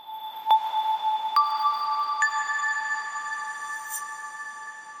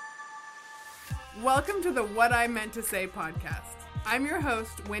Welcome to the What I Meant to Say podcast. I'm your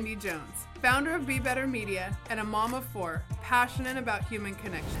host, Wendy Jones, founder of Be Better Media and a mom of 4, passionate about human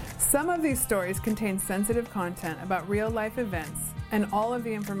connection. Some of these stories contain sensitive content about real-life events, and all of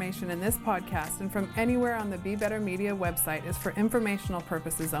the information in this podcast and from anywhere on the Be Better Media website is for informational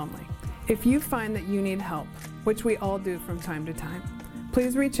purposes only. If you find that you need help, which we all do from time to time,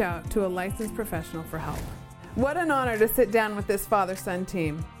 please reach out to a licensed professional for help. What an honor to sit down with this father-son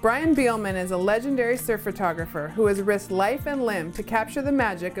team. Brian Bielmann is a legendary surf photographer who has risked life and limb to capture the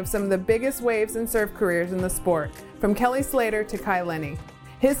magic of some of the biggest waves and surf careers in the sport, from Kelly Slater to Kai Lenny.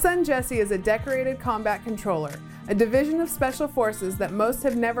 His son Jesse is a decorated combat controller, a division of special forces that most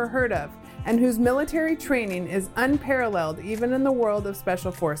have never heard of, and whose military training is unparalleled even in the world of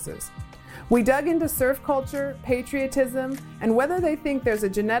special forces. We dug into surf culture, patriotism, and whether they think there's a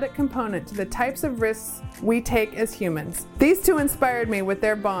genetic component to the types of risks we take as humans. These two inspired me with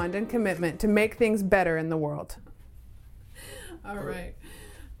their bond and commitment to make things better in the world. All right.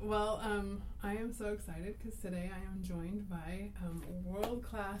 Well, I am so excited because today I am joined by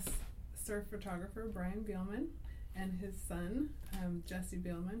world-class surf photographer Brian Bielmann and his son, Jesse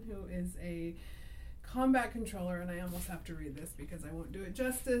Bielmann, who is a combat controller, and I almost have to read this because I won't do it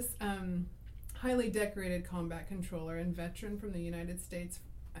justice. Highly decorated combat controller and veteran from the United States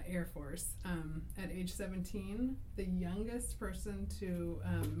Air Force. At age 17, the youngest person to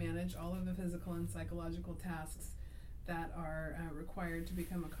manage all of the physical and psychological tasks that are required to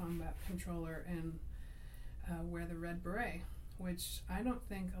become a combat controller and wear the red beret, which I don't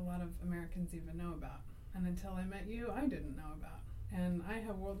think a lot of Americans even know about. And until I met you, I didn't know about. And I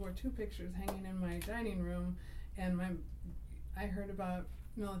have World War II pictures hanging in my dining room, and I heard about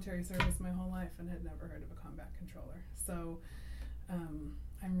military service my whole life and had never heard of a combat controller. So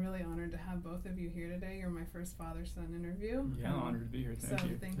I'm really honored to have both of you here today. You're my first father-son interview. Yeah, I'm honored to be here. Thank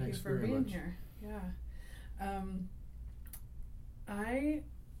you. Thanks you for very being much. here. Yeah.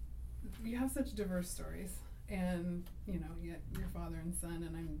 You have such diverse stories, and yet your father and son,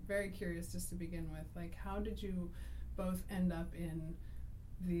 and I'm very curious just to begin with, like, how did you both end up in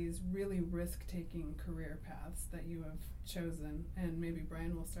these really risk-taking career paths that you have chosen? And maybe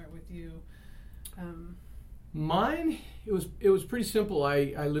Brian, we'll start with you. Mine, it was pretty simple.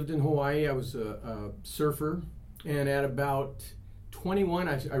 I lived in Hawaii. I was a surfer, and at about 21,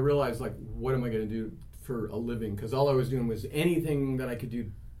 I realized, like, what am I going to do for a living? Because all I was doing was anything that I could do,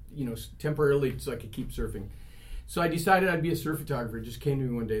 temporarily so I could keep surfing. So I decided I'd be a surf photographer. It just came to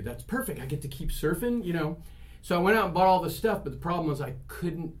me one day. That's perfect. I get to keep surfing, So I went out and bought all this stuff, but the problem was I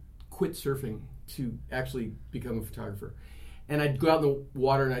couldn't quit surfing to actually become a photographer. And I'd go out in the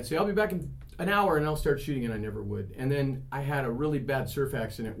water and I'd say, I'll be back in an hour, and I'll start shooting, and I never would. And then I had a really bad surf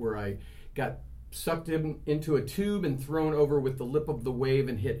accident where I got sucked into a tube and thrown over with the lip of the wave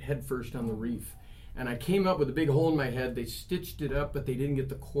and hit headfirst on the reef. And I came up with a big hole in my head. They stitched it up, but they didn't get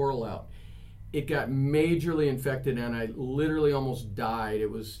the coral out. It got majorly infected, and I literally almost died.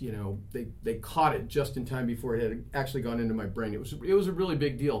 It was, they caught it just in time before it had actually gone into my brain. It was a really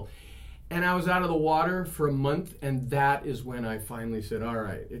big deal. And I was out of the water for a month, and that is when I finally said, all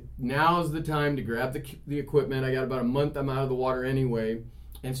right, now's the time to grab the equipment. I got about a month, I'm out of the water anyway,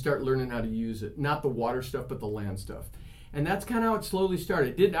 and start learning how to use it. Not the water stuff, but the land stuff. And that's kind of how it slowly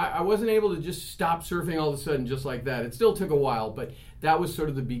started. I wasn't able to just stop surfing all of a sudden just like that. It still took a while, but that was sort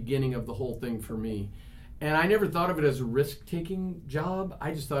of the beginning of the whole thing for me. And I never thought of it as a risk-taking job.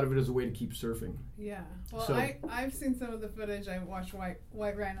 I just thought of it as a way to keep surfing. Yeah. Well, I've seen some of the footage. I watched White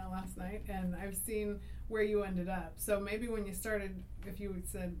Rhino last night, and I've seen where you ended up. So maybe when you started, if you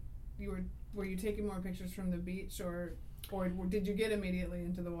said were you taking more pictures from the beach, or did you get immediately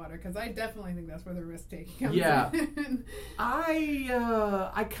into the water? Because I definitely think that's where the risk-taking comes in.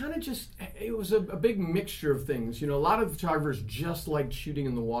 I kind of just, it was a big mixture of things. A lot of photographers just liked shooting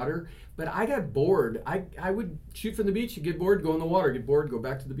in the water, but I got bored. I would shoot from the beach, you get bored, go in the water, get bored, go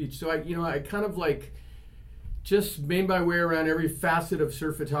back to the beach. So I kind of like just made my way around every facet of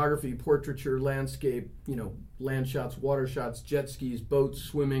surf photography: portraiture, landscape, land shots, water shots, jet skis, boats,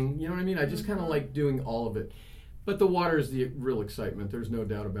 swimming. You know what I mean? I just kind of like doing all of it. But the water is the real excitement. There's no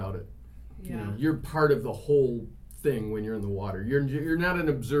doubt about it. Yeah. You're part of the whole thing when you're in the water. You're not an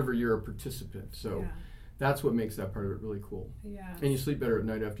observer. You're a participant. So that's what makes that part of it really cool. Yeah. And you sleep better at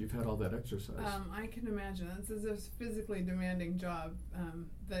night after you've had all that exercise. I can imagine. This is a physically demanding job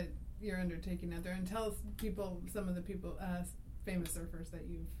that you're undertaking out there. And tell some of the people, famous surfers that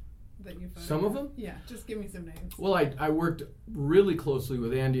you've photographed. Some of them? Yeah. Just give me some names. Well, I worked really closely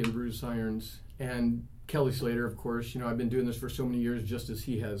with Andy and Bruce Irons and Kelly Slater, of course. I've been doing this for so many years, just as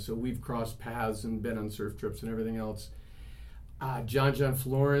he has. So we've crossed paths and been on surf trips and everything else. John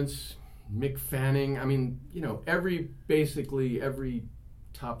Florence, Mick Fanning. I mean, basically every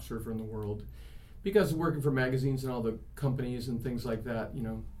top surfer in the world. Because working for magazines and all the companies and things like that,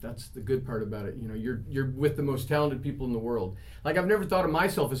 that's the good part about it. You're with the most talented people in the world. Like, I've never thought of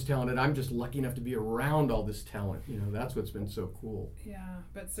myself as talented. I'm just lucky enough to be around all this talent. That's what's been so cool. Yeah,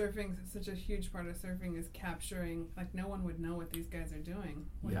 but surfing, such a huge part of surfing is capturing, like, no one would know what these guys are doing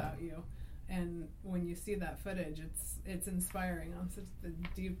without you. And when you see that footage, it's inspiring on such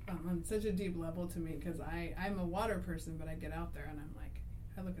a deep level to me, because I'm a water person, but I get out there and I'm like,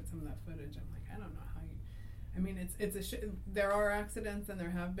 I look at some of that footage, I'm like, I don't know how you. I mean, there are accidents and there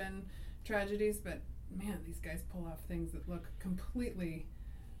have been tragedies, but man, these guys pull off things that look completely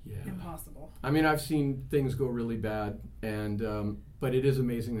impossible. I mean, I've seen things go really bad, and but it is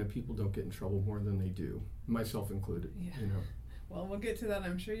amazing that people don't get in trouble more than they do, myself included. Yeah. Well, we'll get to that.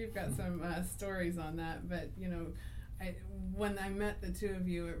 I'm sure you've got some stories on that, but when I met the two of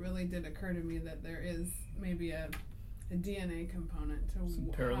you, it really did occur to me that there is maybe a DNA component to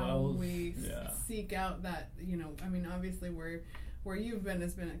how we seek out that, I mean, obviously where you've been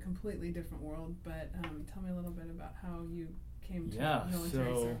has been a completely different world, but tell me a little bit about how you came to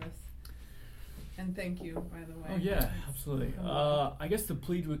military service. And thank you, by the way. Oh, yeah, absolutely. I guess the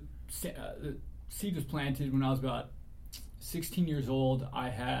seed was planted when I was about 16 years old. I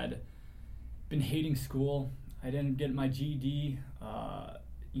had been hating school. I didn't get my GED.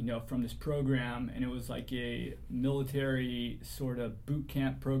 From this program, and it was like a military sort of boot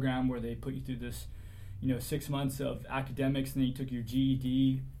camp program where they put you through this, 6 months of academics, and then you took your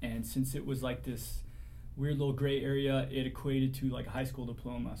GED, and since it was like this weird little gray area, it equated to like a high school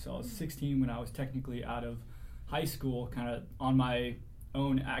diploma. So I was 16 when I was technically out of high school, kind of on my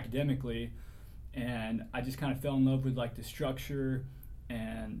own academically, and I just kind of fell in love with like the structure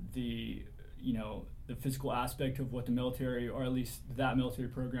and the physical aspect of what the military, or at least that military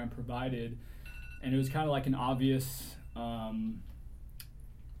program, provided. And it was kind of like an obvious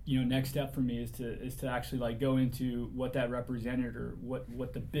next step for me is to actually like go into what that represented, or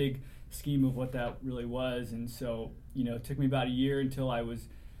what the big scheme of what that really was. And so it took me about a year until I was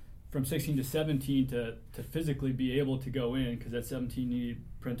from 16 to 17 to physically be able to go in, because at 17 you need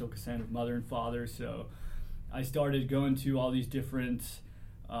parental consent of mother and father. So I started going to all these different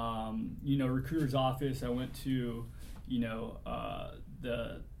recruiter's office. I went to,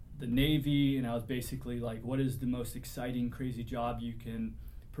 the Navy, and I was basically like, what is the most exciting, crazy job you can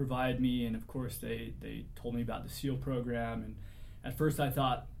provide me? And of course they told me about the SEAL program, and at first I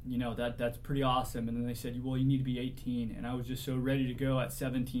thought, that's pretty awesome. And then they said, well, you need to be 18. And I was just so ready to go at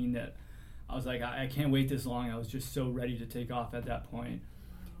 17 that I was like, I can't wait this long. I was just so ready to take off at that point.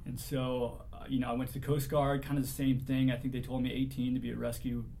 And so, I went to the Coast Guard, kind of the same thing. I think they told me 18 to be a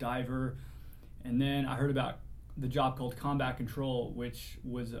rescue diver. And then I heard about the job called combat control, which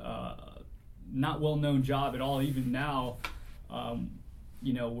was a not well-known job at all, even now,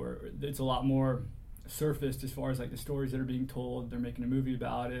 where it's a lot more surfaced as far as like the stories that are being told. They're making a movie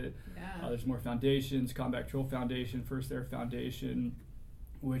about it. Yeah. There's more foundations, Combat Control Foundation, First Air Foundation,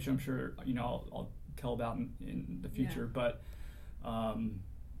 which I'm sure, I'll tell about in the future. Yeah. But,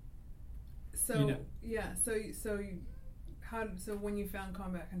 So when you found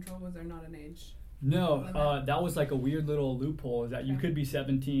combat control, was there not an age? No, that was like a weird little loophole, is that you could be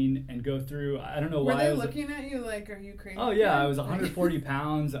 17 and go through. I don't know why. Were they looking at you like, are you crazy? Oh yeah, I was 140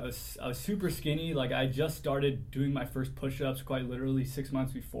 pounds. I was super skinny. Like, I just started doing my first push-ups quite literally 6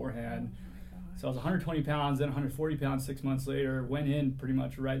 months beforehand. Oh my God. So I was 120 pounds, then 140 pounds 6 months later. Went in pretty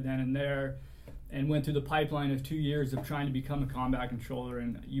much right then and there, and went through the pipeline of 2 years of trying to become a combat controller.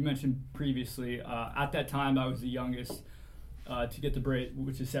 And you mentioned previously, at that time I was the youngest to get the beret,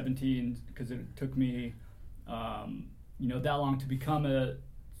 which is 17, because it took me that long to become a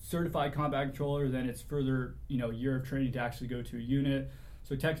certified combat controller. Then it's further year of training to actually go to a unit.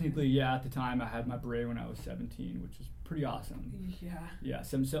 So technically, at the time I had my beret when I was 17, which is pretty awesome. Yeah.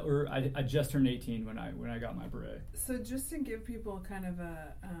 I just turned 18 when I got my beret. So just to give people kind of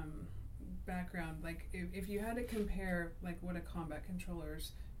a background, like if you had to compare like what a combat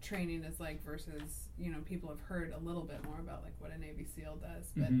controller's training is like versus people have heard a little bit more about like what a Navy SEAL does,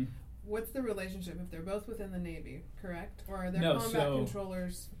 but what's the relationship if they're both within the Navy, correct? Or are there combat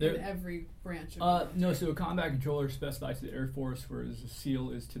controllers in every branch of No, so a combat controller specifies to the Air Force, whereas a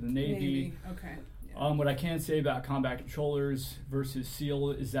SEAL is to the Navy. Okay. Yeah. What I can say about combat controllers versus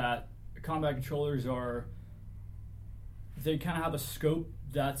SEAL is that combat controllers they kind of have a scope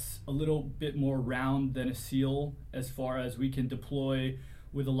that's a little bit more round than a SEAL, as far as we can deploy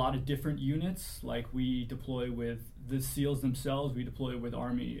with a lot of different units. Like, we deploy with the SEALs themselves, we deploy with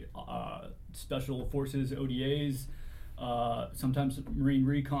Army Special Forces, ODAs, sometimes Marine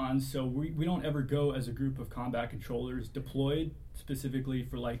recons. So we don't ever go as a group of combat controllers deployed specifically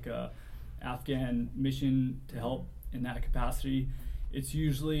for like a Afghan mission to help in that capacity. It's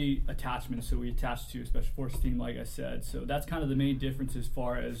usually attachments, so we attach to a special forces team, like I said. So that's kind of the main difference as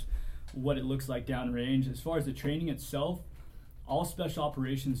far as what it looks like downrange. As far as the training itself, all special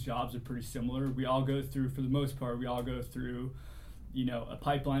operations jobs are pretty similar. We all go through, for the most part, a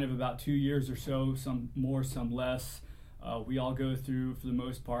pipeline of about 2 years or so, some more, some less. We all go through, for the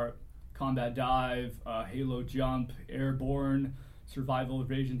most part, combat dive, halo jump, airborne, survival,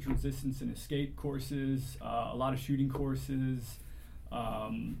 evasion, resistance, and escape courses, a lot of shooting courses, a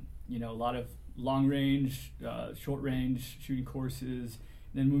lot of long range, short range shooting courses.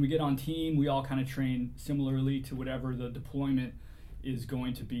 Then when we get on team, we all kind of train similarly to whatever the deployment is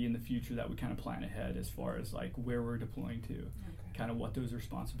going to be in the future that we kind of plan ahead as far as like where we're deploying to, kind of what those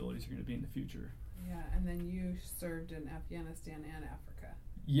responsibilities are going to be in the future. Yeah, and then you served in Afghanistan and Africa.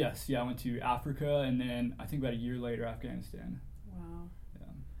 Yes, I went to Africa and then I think about a year later, Afghanistan. Wow.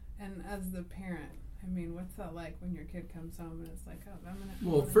 Yeah. And as the parent, I mean, what's that like when your kid comes home and it's like, oh, I'm going to...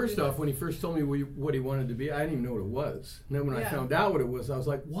 Well, first off, when he first told me what he wanted to be, I didn't even know what it was. And then when I found out what it was, I was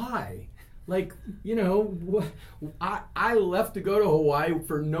like, why? Like, I left to go to Hawaii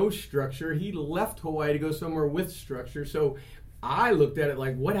for no structure. He left Hawaii to go somewhere with structure. So I looked at it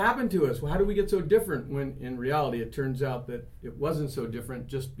like, what happened to us? Well, how did we get so different? When in reality, it turns out that it wasn't so different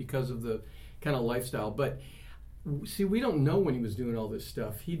just because of the kind of lifestyle. But see, we don't know when he was doing all this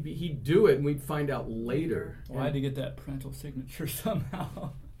stuff. He'd do it, and we'd find out later. Well, I had to get that parental signature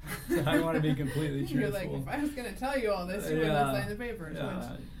somehow. So I don't want to be completely truthful. You're like, if I was going to tell you all this, you would have signed the papers.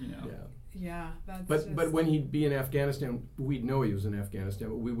 Yeah, that's But when he'd be in Afghanistan, we'd know he was in Afghanistan,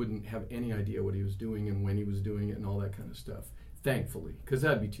 but we wouldn't have any idea what he was doing and when he was doing it and all that kind of stuff. Thankfully, because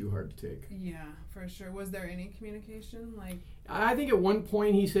that'd be too hard to take. Yeah, for sure. Was there any communication? I think at one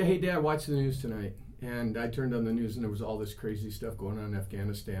point he said, "Hey, Dad, watch the news tonight." And I turned on the news, and there was all this crazy stuff going on in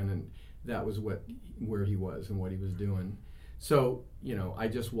Afghanistan, and that was where he was and what he was doing. So, I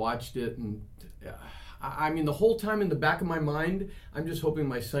just watched it, and I mean, the whole time in the back of my mind, I'm just hoping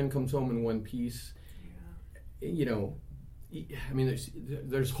my son comes home in one piece. Yeah. I mean,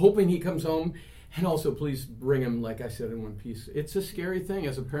 there's hoping he comes home, and also please bring him, like I said, in one piece. It's a scary thing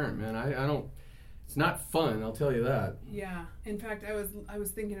as a parent, man. I don't. It's not fun, I'll tell you that. Yeah. In fact, I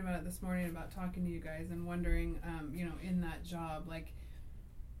was thinking about it this morning about talking to you guys and wondering, in that job, like,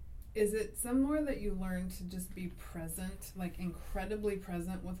 is it somewhere that you learn to just be present, like incredibly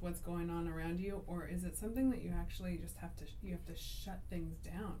present with what's going on around you, or is it something that you actually just have to shut things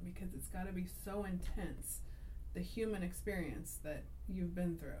down because it's got to be so intense, the human experience that you've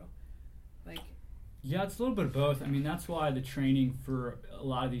been through, like. Yeah, it's a little bit of both. I mean, that's why the training for a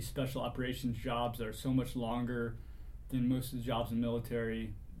lot of these special operations jobs are so much longer than most of the jobs in the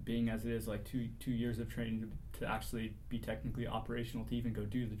military, being as it is like two years of training to actually be technically operational to even go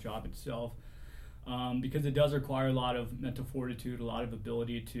do the job itself. Because it does require a lot of mental fortitude, a lot of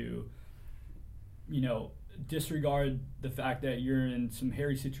ability to, disregard the fact that you're in some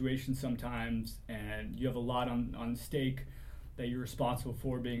hairy situations sometimes and you have a lot on stake that you're responsible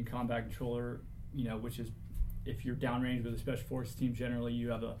for being a combat controller, which is, if you're downrange with a special forces team, generally you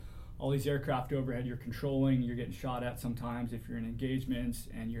have all these aircraft overhead you're controlling, you're getting shot at sometimes if you're in engagements,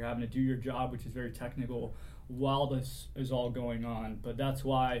 and you're having to do your job, which is very technical, while this is all going on. But that's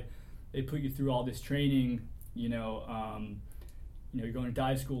why they put you through all this training, you're going to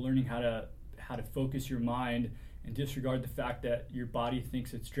dive school, learning how to focus your mind and disregard the fact that your body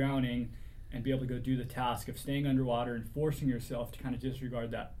thinks it's drowning, and be able to go do the task of staying underwater and forcing yourself to kind of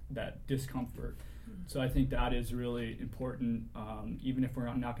disregard that discomfort. So I think that is really important, even if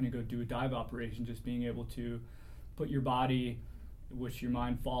we're not going to go do a dive operation, just being able to put your body, which your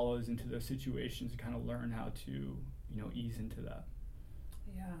mind follows, into those situations and kind of learn how to, ease into that.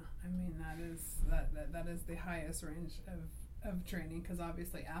 Yeah, I mean, that is the highest range of training, because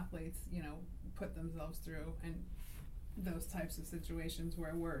obviously athletes, put themselves through and those types of situations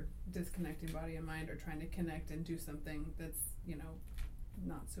where we're disconnecting body and mind, or trying to connect and do something that's,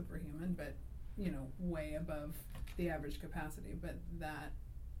 not superhuman, but, way above the average capacity. But that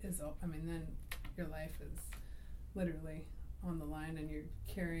is, then your life is literally on the line, and you're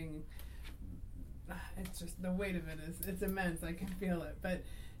carrying, it's just, the weight of it it's immense. I can feel it. But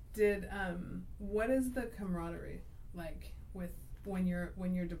what is the camaraderie like with when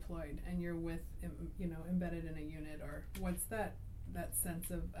you're deployed and you're with, embedded in a unit, or what's that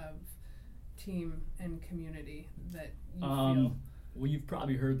sense of team and community that you feel? Well, you've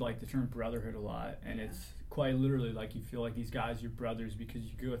probably heard like the term brotherhood a lot, and it's quite literally like you feel like these guys are your brothers because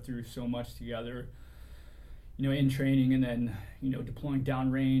you go through so much together. in training and then, deploying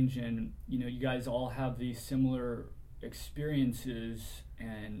downrange, and, you guys all have these similar experiences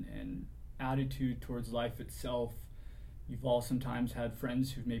and attitude towards life itself. You've all sometimes had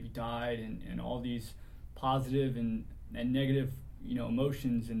friends who've maybe died, and all these positive and negative,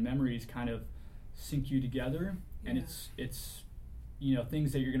 emotions and memories kind of sync you together. And it's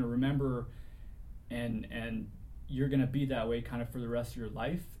things that you're going to remember, and you're going to be that way kind of for the rest of your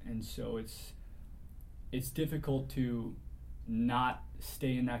life. And so it's difficult to not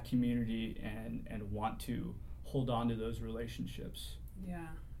stay in that community and want to hold on to those relationships. Yeah.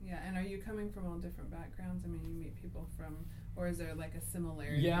 And are you coming from all different backgrounds? I mean, you meet people from, or is there like a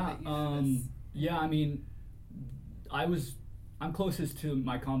similarity that you notice? Yeah, I mean, I'm closest to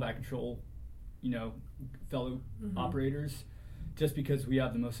my combat control, fellow operators, just because we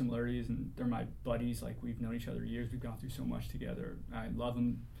have the most similarities, and they're my buddies. Like, we've known each other years. We've gone through so much together. I love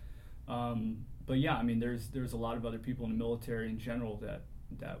them. But yeah, I mean, there's a lot of other people in the military in general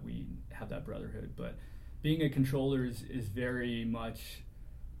that we have that brotherhood. But being a controller is very much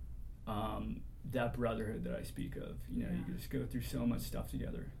that brotherhood that I speak of. You just go through so much stuff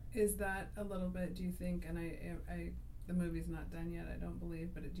together. Is that a little bit, do you think, and I the movie's not done yet, I don't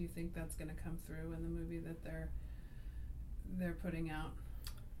believe, but do you think that's going to come through in the movie that they're putting out?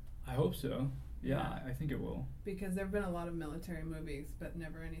 I hope so. Yeah, I think it will. Because there have been a lot of military movies, but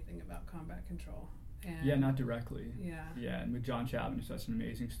never anything about combat control. And yeah, not directly. Yeah. Yeah, and with John Chapman, it's such an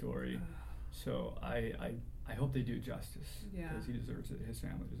amazing story. So I hope they do justice. Yeah. Because he deserves it. His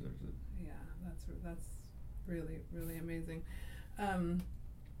family deserves it. Yeah, that's really, really amazing.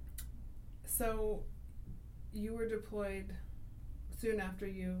 So you were deployed soon after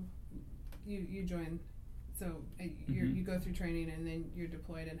you joined. So you go through training and then you're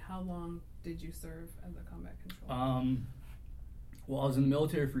deployed. And how long did you serve as a combat control? Well, I was in the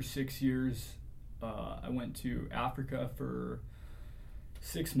military for 6 years. I went to Africa for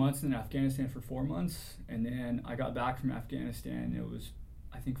 6 months and then Afghanistan for 4 months. And then I got back from Afghanistan. It was,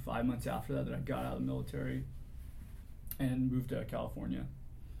 I think, 5 months after that I got out of the military and moved to California.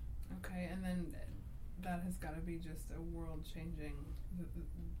 Okay, and then that has got to be just a world-changing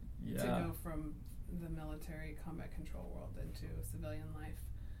to go from the military combat control world into civilian life.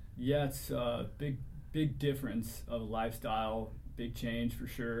 Yeah, it's a big difference of lifestyle, big change for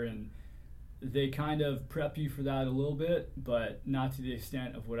sure, and they kind of prep you for that a little bit, but not to the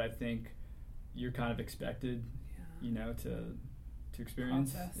extent of what I think you're kind of expected, to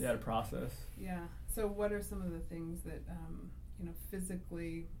experience. To process. Yeah. So what are some of the things that,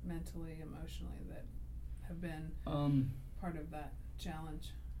 physically, mentally, emotionally, that have been part of that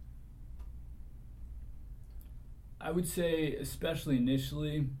challenge? I would say, especially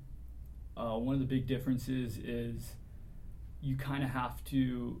initially, one of the big differences is you kind of have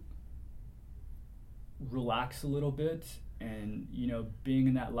to relax a little bit, and being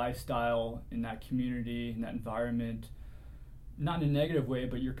in that lifestyle, in that community, in that environment, not in a negative way,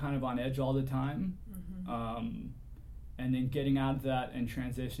 but you're kind of on edge all the time. Mm-hmm. And then getting out of that and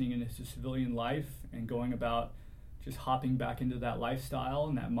transitioning into civilian life and going about just hopping back into that lifestyle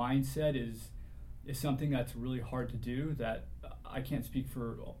and that mindset is something that's really hard to do. That I can't speak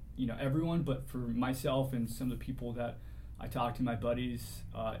for everyone, but for myself and some of the people that I talk to, my buddies,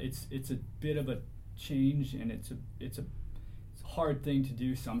 it's a bit of a change, and it's a hard thing to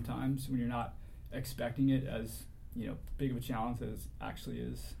do sometimes when you're not expecting it as big of a challenge as it actually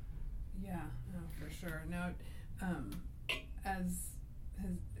is. Yeah, no, for sure. Now,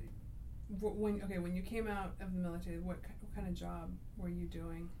 when you came out of the military, what kind of job were you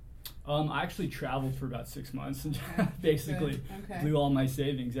doing? I actually traveled for about 6 months and basically blew all my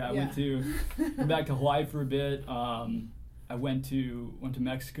savings. I went back to Hawaii for a bit. I went to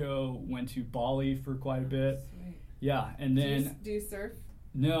Mexico, went to Bali for quite a bit. Sweet. Yeah, and then do you surf?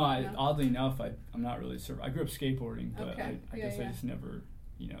 No, oddly enough, I'm not really surfing. I grew up skateboarding, but I guess I just never,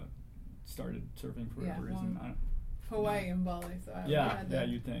 started surfing for whatever reason. Hawaii and Bali, so yeah,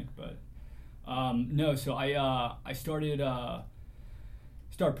 you'd think, but no. So I started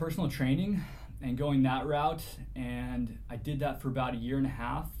personal training and going that route, and I did that for about 1.5 years,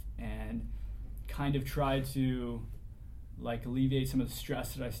 and kind of tried to alleviate some of the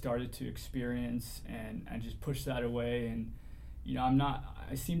stress that I started to experience, and just push that away. And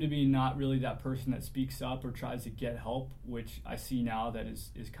I seem to be not really that person that speaks up or tries to get help, which I see now that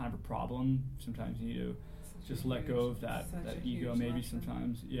is kind of a problem. Sometimes you need to just let go of that ego maybe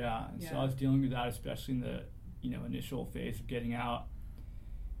sometimes. Yeah. And so I was dealing with that, especially in the initial phase of getting out.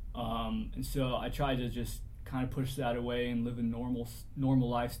 And so I tried to just kind of push that away and live a normal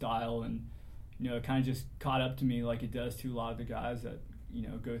lifestyle, and it kind of just caught up to me like it does to a lot of the guys that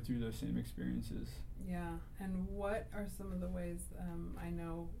go through those same experiences. Yeah, and what are some of the ways, I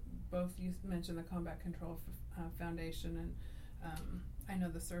know both you mentioned the Combat Control Foundation, and I know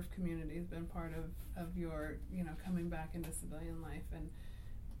the surf community has been part of your, coming back into civilian life, and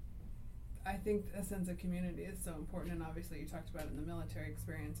I think a sense of community is so important, and obviously you talked about it in the military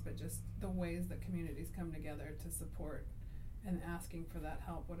experience, but just the ways that communities come together to support and asking for that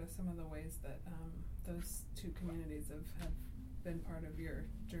help. What are some of the ways that those two communities have been part of your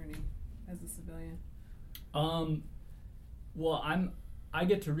journey as a civilian? Well, I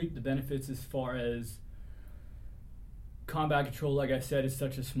get to reap the benefits as far as Combat Control, like I said, is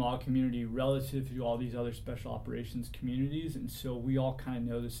such a small community relative to all these other special operations communities, and so we all kind of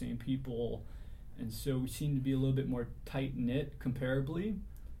know the same people, and so we seem to be a little bit more tight-knit comparably,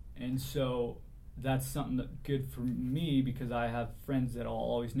 and so that's something that's good for me because I have friends that I'll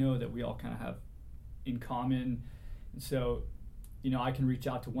always know that we all kind of have in common, and so I can reach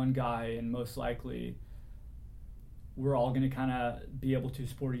out to one guy and most likely we're all going to kind of be able to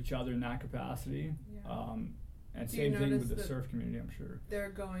support each other in that capacity. Yeah. And same thing with the surf community, I'm sure.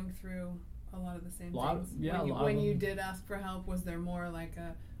 They're going through a lot of the same things. When you did ask for help, was there more like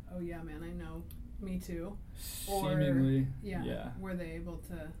oh yeah, man, I know, me too? Or, seemingly, were they able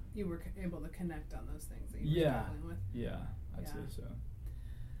to, you were able to connect on those things that you were struggling with? Yeah, I'd say so.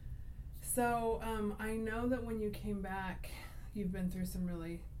 So I know that when you came back, you've been through some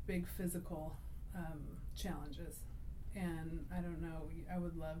really big physical challenges. And I don't know, I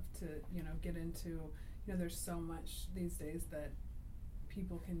would love to, get into, there's so much these days that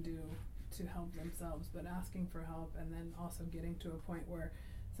people can do to help themselves, but asking for help and then also getting to a point where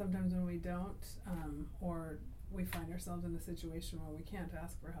sometimes when we don't, or we find ourselves in a situation where we can't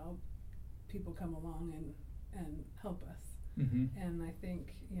ask for help, people come along and help us. Mm-hmm. And I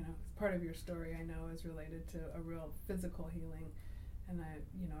think, part of your story I know is related to a real physical healing, and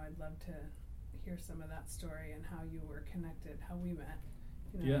I'd love to hear some of that story and how you were connected, how we met,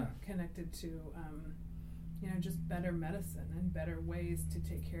 connected to, just better medicine and better ways to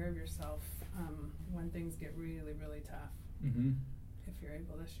take care of yourself when things get really, really tough. Mm-hmm. If you're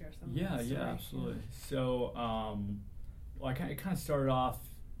able to share some of that story. Yeah, absolutely. So, it kind of started off,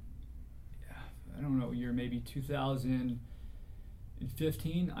 I don't know, year maybe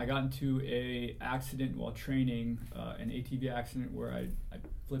 2015. I got into a accident while training, an ATV accident where I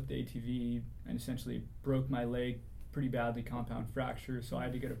flipped the ATV and essentially broke my leg pretty badly, compound fracture. So I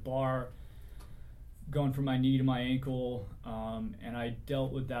had to get a bar going from my knee to my ankle, and I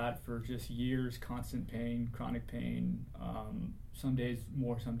dealt with that for just years, constant pain, chronic pain, some days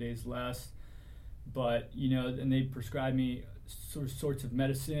more, some days less. But, and they prescribed me sorts of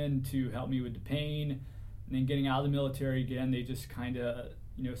medicine to help me with the pain. And then getting out of the military again, they just kind of,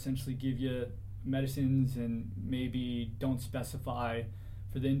 essentially give you medicines and maybe don't specify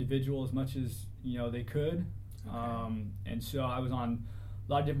for the individual as much as, they could. Okay. And so I was on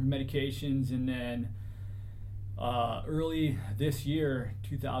a lot of different medications, and then early this year,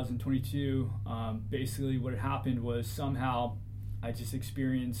 2022, basically what had happened was somehow I just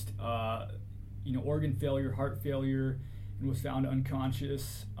experienced, organ failure, heart failure, and was found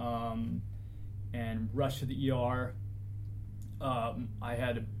unconscious, and rushed to the ER. I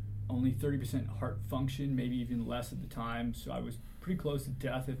had only 30% heart function, maybe even less at the time, so I was pretty close to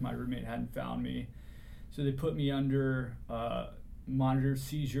death if my roommate hadn't found me. So they put me under monitored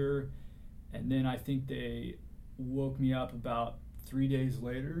seizure, and then I think they woke me up about 3 days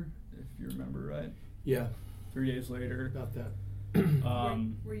later, if you remember right. Yeah. 3 days later. About that.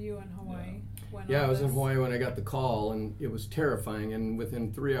 Were you in Hawaii? Yeah, I was in Hawaii when I got the call, and it was terrifying. And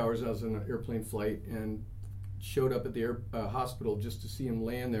within 3 hours, I was on an airplane flight and showed up at the hospital just to see him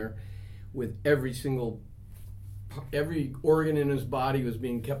laying there with every organ in his body was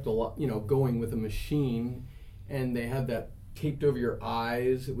being kept going with a machine, and they had that taped over your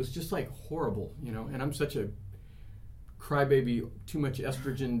eyes. It was just like horrible, and I'm such a crybaby, too much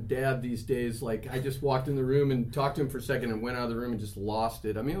estrogen dad these days. Like, I just walked in the room and talked to him for a second and went out of the room and just lost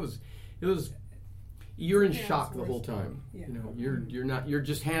it. I mean, it was you're in shock the whole time. Yeah. You're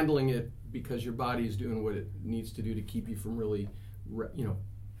just handling it because your body is doing what it needs to do to keep you from really,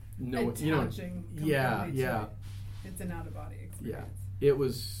 attaching. Yeah. It's an out of body experience. Yeah, it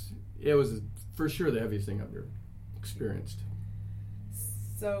was for sure the heaviest thing I've ever experienced.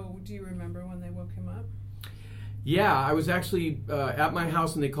 So, do you remember when they woke him up? Yeah, I was actually at my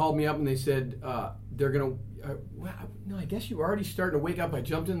house, and they called me up and they said they're gonna. No, I guess you were already starting to wake up. I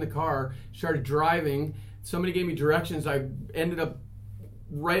jumped in the car, started driving. Somebody gave me directions. I ended up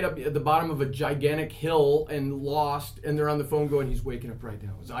right up at the bottom of a gigantic hill and lost. And they're on the phone going, "He's waking up right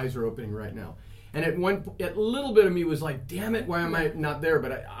now. His eyes are opening right now." And a little bit of me was like, damn it, why am I not there?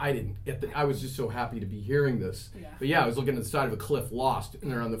 But I didn't. I was just so happy to be hearing this. Yeah. But yeah, I was looking at the side of a cliff, lost,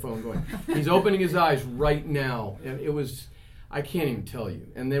 and they're on the phone going, he's opening his eyes right now. And it was, I can't even tell you.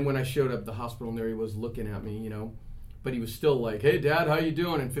 And then when I showed up at the hospital, and there he was looking at me, but he was still like, hey, Dad, how you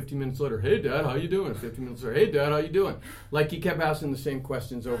doing? And 15 minutes later, hey, Dad, how you doing? And 15 minutes later, hey, Dad, how you doing? Like, he kept asking the same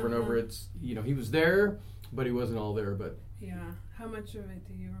questions over and over. It's, he was there, but he wasn't all there. But yeah. How much of it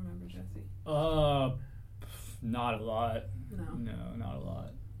do you remember, Jesse? Not a lot. No, not a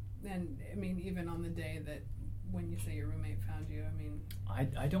lot. And I mean, even on the day that when you say your roommate found you, I mean,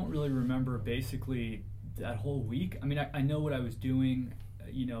 I don't really remember basically that whole week. I mean, I know what I was doing,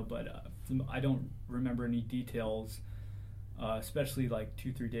 but I don't remember any details, especially like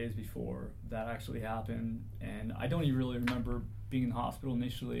 2-3 days before that actually happened. And I don't even really remember being in the hospital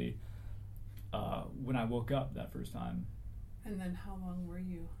initially when I woke up that first time. And then how long were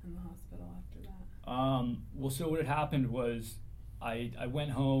you in the hospital after that? Well, so what had happened was I went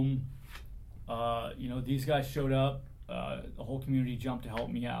home. These guys showed up. The whole community jumped to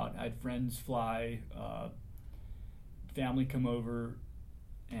help me out. I had friends fly, family come over,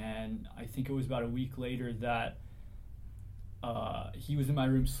 and I think it was about a week later that he was in my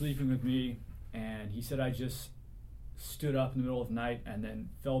room sleeping with me, and he said I just stood up in the middle of the night and then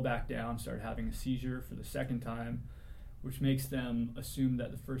fell back down, started having a seizure for the second time, which makes them assume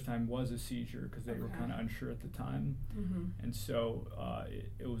that the first time was a seizure because they were kind of unsure at the time. Mm-hmm. And so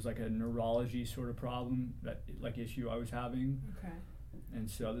it was like a neurology sort of problem, issue I was having. Okay. And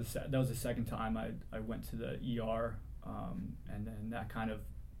so that was the second time I went to the ER, and then that kind of,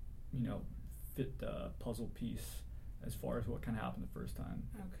 fit the puzzle piece as far as what kind of happened the first time.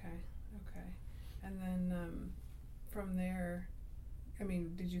 Okay. And then from there, I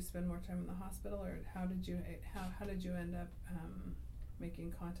mean, did you spend more time in the hospital, or how did you end up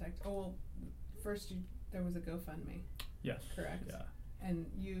making contact? Oh, well, first there was a GoFundMe. Yes. Correct. Yeah. And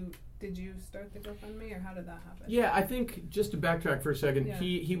did you start the GoFundMe, or how did that happen? Yeah, I think just to backtrack for a second,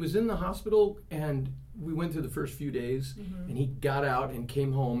 he was in the hospital, and we went through the first few days, and he got out and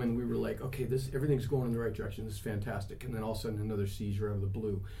came home, and we were like, okay, everything's going in the right direction. This is fantastic. And then all of a sudden, another seizure out of the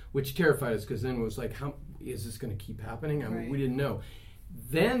blue, which terrified us because then it was like, how is this going to keep happening? I mean, we didn't know.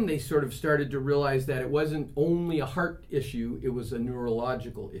 Then they sort of started to realize that it wasn't only a heart issue, it was a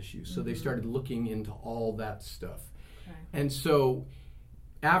neurological issue. So they started looking into all that stuff. Okay. And so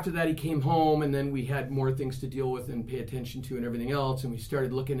after that, he came home, and then we had more things to deal with and pay attention to and everything else, and we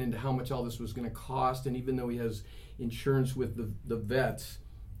started looking into how much all this was going to cost. And even though he has insurance with the vets,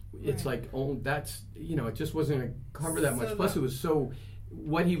 it's like, that's, it just wasn't going to cover that much. Plus, it was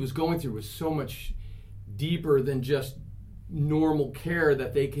what he was going through was so much deeper than just normal care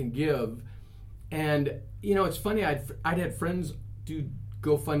that they can give. And it's funny, I'd had friends do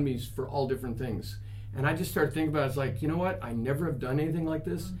GoFundMes for all different things, and I just started thinking about it. It's like, you know what, I never have done anything like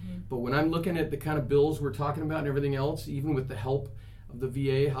this, but when I'm looking at the kind of bills we're talking about and everything else, even with the help of the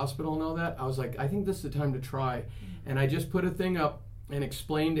VA hospital and all that, I was like, I think this is the time to try. And I just put a thing up and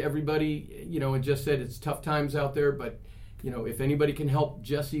explained to everybody, and just said it's tough times out there, but if anybody can help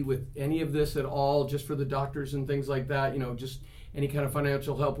Jesse with any of this at all, just for the doctors and things like that, just any kind of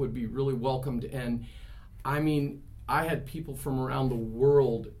financial help would be really welcomed. And I mean, I had people from around the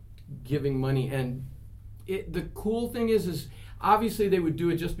world giving money. And the cool thing is obviously they would do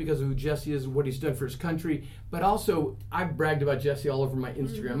it just because of who Jesse is and what he's done for his country. But also, I've bragged about Jesse all over my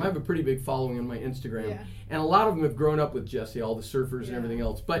Instagram. I have a pretty big following on my Instagram. Yeah. And a lot of them have grown up with Jesse, all the surfers and everything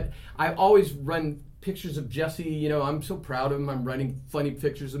else. But I always run pictures of Jesse, I'm so proud of him. I'm running funny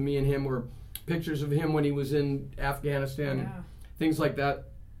pictures of me and him, or pictures of him when he was in Afghanistan, things like that.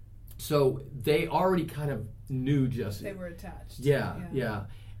 So they already kind of knew Jesse. They were attached. Yeah.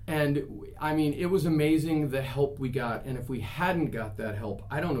 And I mean, it was amazing the help we got. And if we hadn't got that help,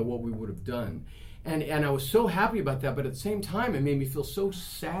 I don't know what we would have done. And I was so happy about that. But at the same time, it made me feel so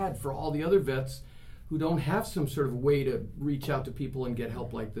sad for all the other vets who don't have some sort of way to reach out to people and get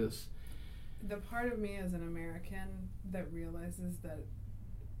help like this. The part of me as an American that realizes that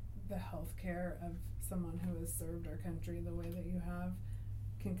the health care of someone who has served our country the way that you have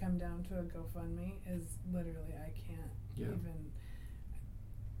can come down to a GoFundMe is literally, I can't even.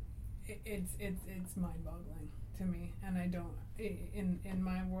 It's mind-boggling to me, and I don't in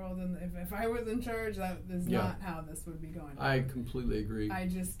my world. And if I was in charge, that is not how this would be going. I completely agree. I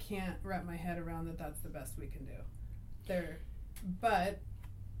just can't wrap my head around that. That's the best we can do. But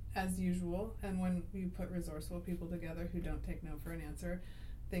as usual, and when you put resourceful people together who don't take no for an answer,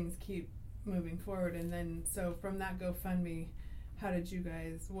 things keep moving forward. And then, so from that GoFundMe,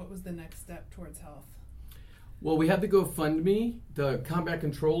 what was the next step towards health? Well, we had the GoFundMe, the combat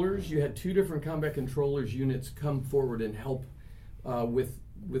controllers. You had 2 different combat controllers units come forward and help with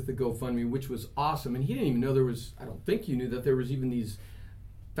the GoFundMe, which was awesome. And he didn't even know there was, I don't think you knew that there was even these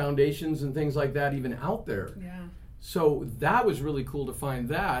foundations and things like that even out there. Yeah. So that was really cool to find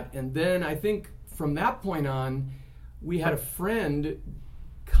that. And then I think from that point on, we had a friend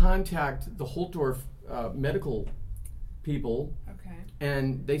contact the Holtorf medical people. Okay.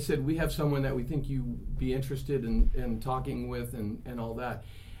 And they said, we have someone that we think you'd be interested in talking with and all that.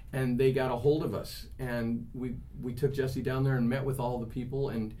 And they got a hold of us. And we took Jesse down there and met with all the people.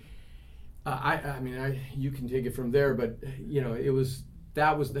 And you can take it from there, but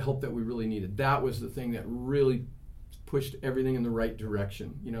that was the help that we really needed. That was the thing that really pushed everything in the right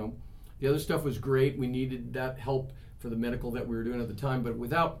direction. The other stuff was great. We needed that help for the medical that we were doing at the time, but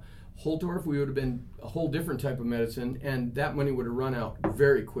without Holtorf, we would have been a whole different type of medicine, and that money would have run out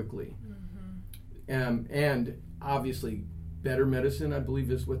very quickly. Mm-hmm. And obviously, better medicine, I believe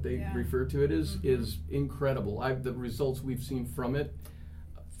is what they refer to it as, is incredible. The results we've seen from it,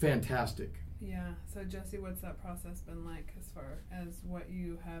 fantastic. Yeah. So Jesse, what's that process been like as far as what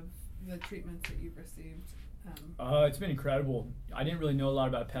you have, the treatments that you've received? It's been incredible. I didn't really know a lot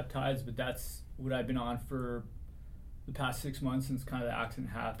about peptides, but that's what I've been on for the past 6 months since kind of the accident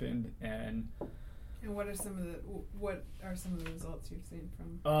happened. And what are some of the results you've seen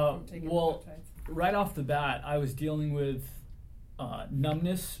from taking the peptides? Right off the bat, I was dealing with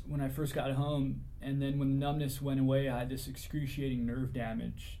numbness when I first got home, and then when the numbness went away, I had this excruciating nerve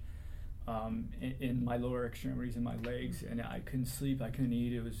damage in my lower extremities and my legs, and I couldn't sleep, I couldn't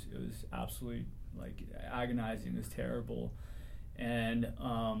eat. It was absolutely agonizing. It was terrible. And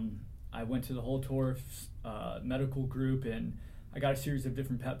I went to the Holtorf medical group, and I got a series of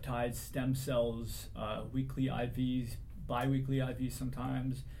different peptides, stem cells, weekly IVs, bi-weekly IVs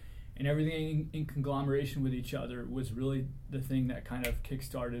sometimes, and everything in conglomeration with each other was really the thing that kind of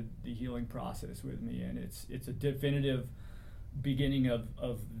kick-started the healing process with me. And it's a definitive beginning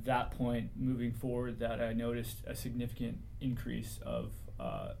of that point moving forward that I noticed a significant increase of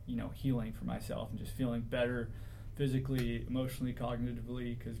healing for myself and just feeling better physically, emotionally,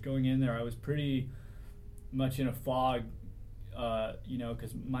 cognitively, because going in there I was pretty much in a fog,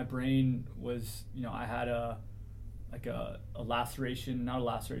 because my brain was, I had a laceration, not a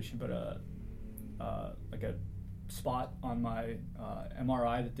laceration, but a spot on my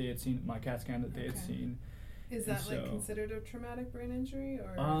MRI that they had seen, my CAT scan that they had seen. Is that considered a traumatic brain injury,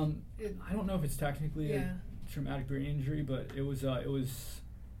 or? I don't know if it's technically a traumatic brain injury, but it was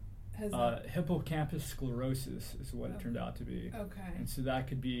hippocampus sclerosis is what it turned out to be. Okay. And so that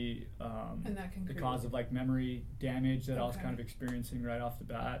could be the cause of memory damage that I was kind of experiencing right off the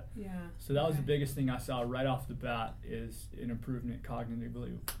bat. Yeah. So that was the biggest thing I saw right off the bat, is an improvement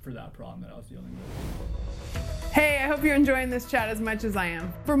cognitively for that problem that I was dealing with. Hey, I hope you're enjoying this chat as much as I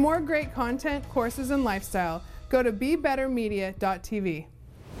am. For more great content, courses, and lifestyle, go to BeBetterMedia.tv.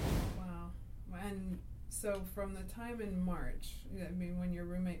 Wow. And so from the time in March, when your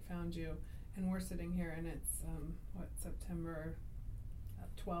roommate found you, and we're sitting here and it's, September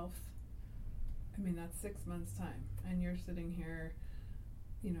 12th? That's 6 months' time. And you're sitting here,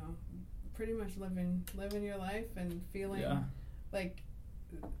 pretty much living your life and feeling like,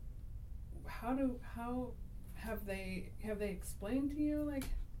 how have they explained to you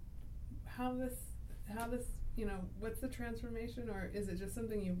how this what's the transformation, or is it just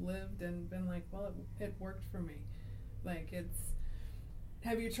something you've lived and been like, well, it worked for me?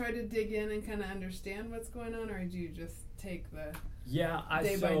 Have you tried to dig in and kind of understand what's going on, or do you just take the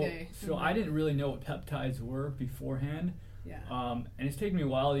day by day? So I didn't really know what peptides were beforehand. Yeah. And it's taken me a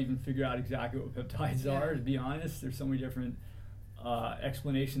while to even figure out exactly what peptides are, to be honest. There's so many different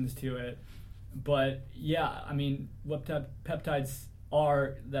explanations to it. But what peptides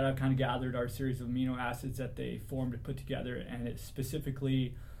are, that I've kind of gathered, are a series of amino acids that they form to put together, and it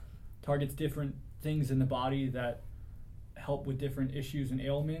specifically targets different things in the body that help with different issues and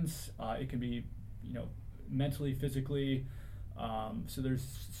ailments. It can be, mentally, physically. So there's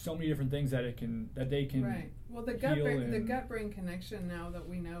so many different things that they can. Right. Well, the gut-brain connection, now that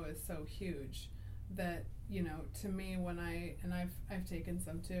we know, is so huge that to me, I've taken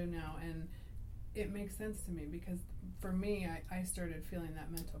some too now, and it makes sense to me, because for me, I started feeling that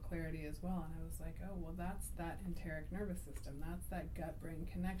mental clarity as well, and I was like, oh, well, that's that enteric nervous system. That's that gut-brain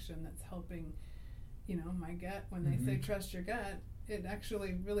connection that's helping, my gut. When they say trust your gut, it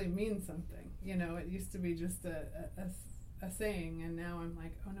actually really means something. It used to be just a saying, and now I'm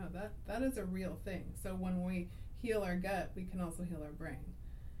like, oh no, that is a real thing. So when we heal our gut, we can also heal our brain,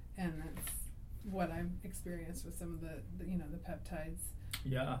 and that's what I've experienced with some of the peptides.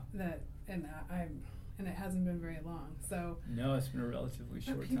 Yeah. and it hasn't been very long. So no, it's been a relatively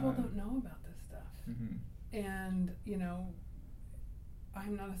short but time. people don't know about this stuff. Mm-hmm. And, you know,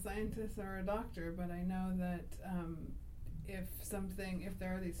 I'm not a scientist or a doctor, but I know that if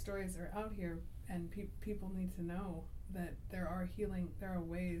there are these stories that are out here, and people need to know that there are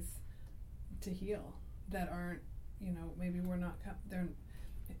ways to heal that aren't, you know, maybe we're not,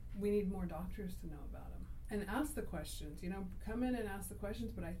 we need more doctors to know about them. And ask the questions, you know, come in and ask the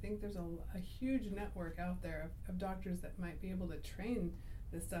questions, but I think there's a huge network out there of doctors that might be able to train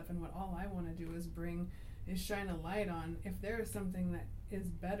this stuff, and what all I want to do is shine a light on if there is something that is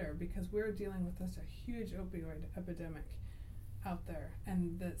better, because we're dealing with such a huge opioid epidemic out there,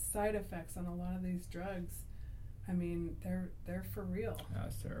 and the side effects on a lot of these drugs, I mean, they're for real.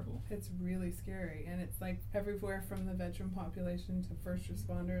 That's terrible. It's really scary, and it's like everywhere from the veteran population to first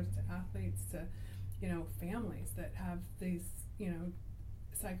responders to athletes to, you know, families that have these, you know,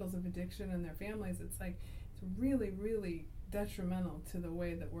 cycles of addiction in their families. It's like, it's really, really detrimental to the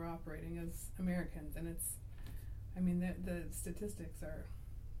way that we're operating as Americans, and it's, I mean, the statistics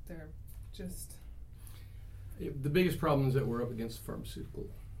they're just... The biggest problem is that we're up against the pharmaceutical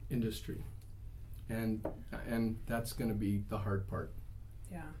industry, and that's going to be the hard part.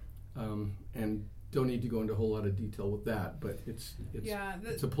 Yeah. And don't need to go into a whole lot of detail with that, but it's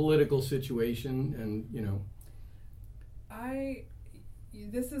a political situation, and, you know.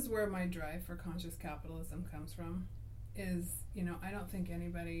 This is where my drive for conscious capitalism comes from, is, you know, I don't think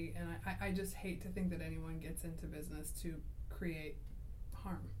anybody, and I just hate to think that anyone gets into business to create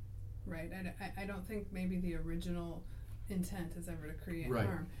harm, right? I don't think maybe the original intent is ever to create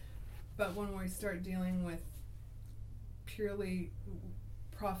harm. But when we start dealing with purely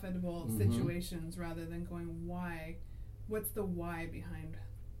profitable situations rather than going, what's the why behind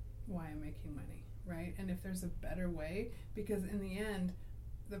why I'm making money, right? And if there's a better way, because in the end,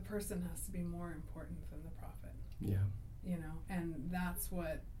 the person has to be more important than the profit. Yeah. You know, and that's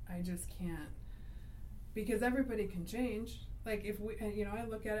what I just can't, because everybody can change. Like, if we, you know, I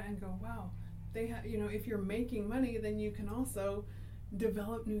look at it and go, wow, they have, you know, if you're making money, then you can also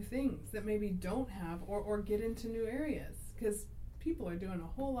develop new things that maybe don't have, or get into new areas, because people are doing a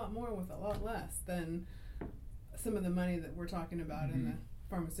whole lot more with a lot less than some of the money that we're talking about in the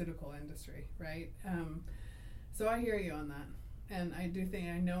pharmaceutical industry, right? So I hear you on that, and I do think,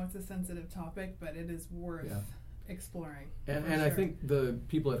 I know it's a sensitive topic, but it is worth exploring. And sure. I think the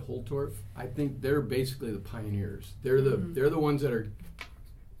people at Holtorf, I think they're basically the pioneers. They're the ones that are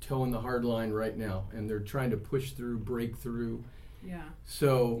towing the hard line right now, and they're trying to push through, break through. Yeah.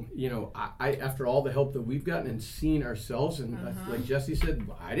 So, you know, I after all the help that we've gotten and seen ourselves, and like Jesse said,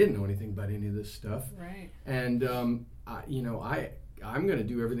 I didn't know anything about any of this stuff. Right. And you know, I'm going to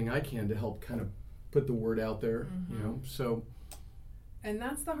do everything I can to help kind of put the word out there. You know, so. And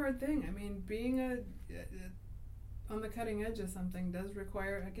that's the hard thing. I mean, being on the cutting edge of something does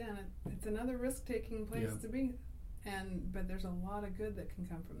require, again, it's another risk-taking place to be. But there's a lot of good that can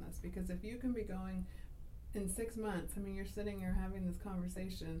come from this, because if you can be going in 6 months, I mean, you're sitting here having this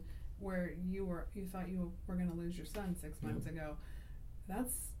conversation where you thought you were going to lose your son 6 months ago.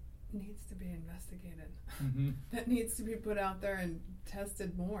 Needs to be investigated. That needs to be put out there and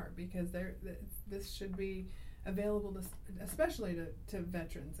tested more, because this should be available to, especially to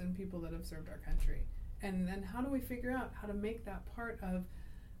veterans and people that have served our country. And then how do we figure out how to make that part of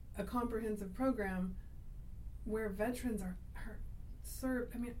a comprehensive program where veterans are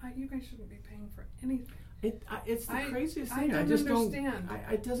served? I mean, you guys shouldn't be paying for anything. It's the craziest thing. I just understand.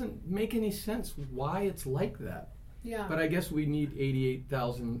 It doesn't make any sense why it's like that. Yeah. But I guess we need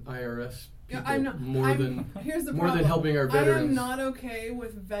 88,000 IRS people here's the more problem. than helping our veterans. I am not okay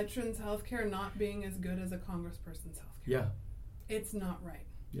with veterans' health care not being as good as a congressperson's health care. Yeah. It's not right.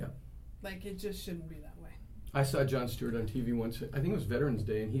 Yeah. Like, it just shouldn't be that way. I saw Jon Stewart on TV once, I think it was Veterans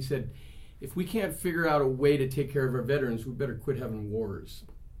Day, and he said, if we can't figure out a way to take care of our veterans, we better quit having wars.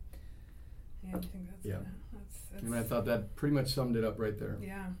 Yeah, I think that's and I thought that pretty much summed it up right there.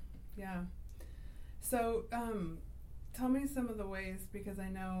 Yeah. So, tell me some of the ways, because I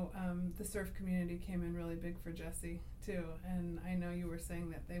know the surf community came in really big for Jesse too, and I know you were saying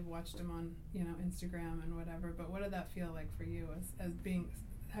that they've watched him on, you know, Instagram and whatever. But what did that feel like for you, as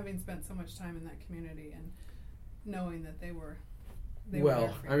having spent so much time in that community and knowing that they were there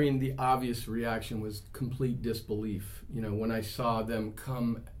for you? I mean, the obvious reaction was complete disbelief. You know, when I saw them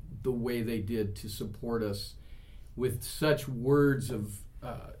come the way they did to support us with such words of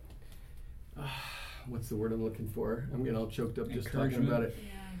what's the word I'm looking for? I'm getting all choked up just talking about it.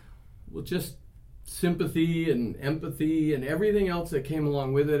 Yeah. Well, just sympathy and empathy and everything else that came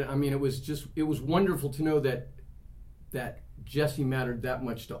along with it. I mean, it was wonderful to know that Jesse mattered that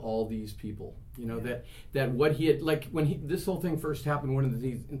much to all these people. You know, that what he had, like when this whole thing first happened, one of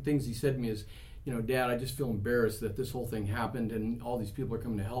the things he said to me is, you know, Dad, I just feel embarrassed that this whole thing happened and all these people are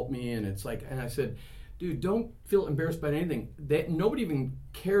coming to help me. And it's like, and I said, dude, don't feel embarrassed by anything. Nobody even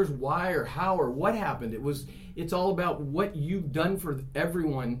cares why or how or what happened. It's all about what you've done for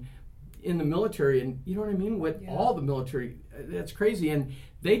everyone in the military, and you know what I mean? All the military, that's crazy. And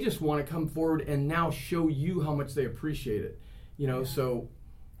they just want to come forward and now show you how much they appreciate it. You know, so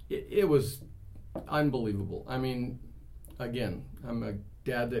it was unbelievable. I mean, again, I'm a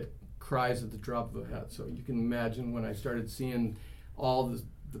dad that cries at the drop of a hat. So you can imagine when I started seeing all the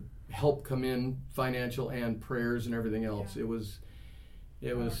help come in, financial and prayers and everything else. It was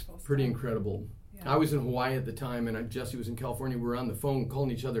pretty incredible. I was in Hawaii at the time, and Jesse was in California. We were on the phone calling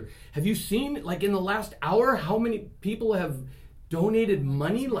each other. Have you seen, like, in the last hour, how many people have donated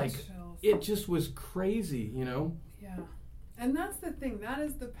money? Like, it just was crazy, you know? Yeah. And that's the thing. That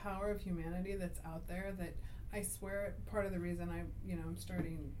is the power of humanity that's out there, that I swear part of the reason I'm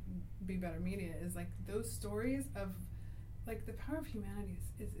starting Be Better Media is, like, those stories of, like, the power of humanity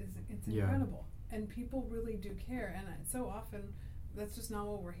is it's incredible. And people really do care. And so often that's just not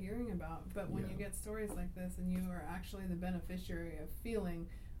what we're hearing about. But when you get stories like this and you are actually the beneficiary of feeling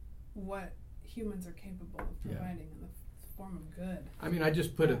what humans are capable of providing in the form of good. I mean, I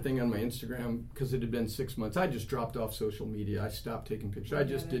just put a thing on my Instagram because it had been 6 months. I just dropped off social media. I stopped taking pictures. I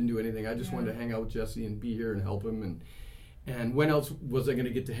just didn't do anything. I just wanted to hang out with Jesse and be here and help him. And when else was I going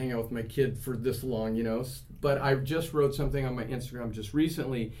to get to hang out with my kid for this long, you know? But I just wrote something on my Instagram just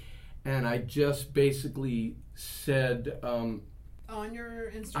recently, and I just basically said... on your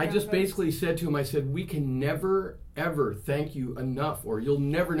Instagram I just basically said to him, I said, we can never, ever thank you enough, or you'll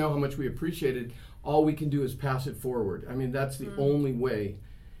never know how much we appreciate it. All we can do is pass it forward. I mean, that's the only way.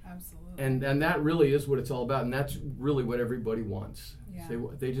 Absolutely. And that really is what it's all about, and that's really what everybody wants. Yeah.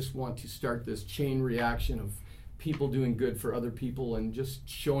 They just want to start this chain reaction of people doing good for other people and just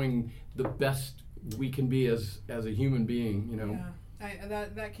showing the best we can be as a human being, you know. Yeah.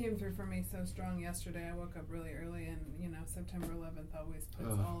 That came through for me so strong yesterday. I woke up really early, and September 11th always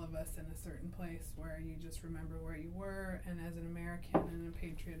puts all of us in a certain place where you just remember where you were. And as an American and a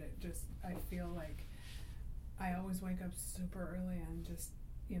patriot, I feel like I always wake up super early and just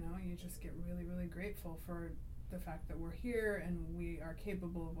you just get really, really grateful for the fact that we're here and we are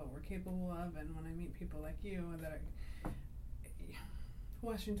capable of what we're capable of. And when I meet people like you,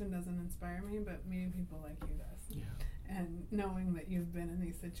 Washington doesn't inspire me, but meeting people like you does. Yeah. And knowing that you've been in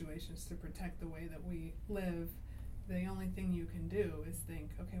these situations to protect the way that we live, the only thing you can do is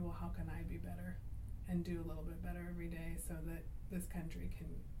think, okay, well, how can I be better and do a little bit better every day so that this country can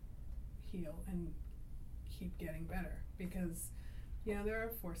heal and keep getting better? Because, there are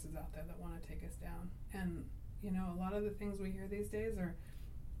forces out there that want to take us down. And, a lot of the things we hear these days are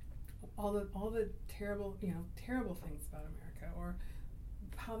all the terrible things about America, or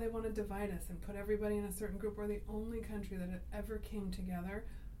how they want to divide us and put everybody in a certain group. We're the only country that ever came together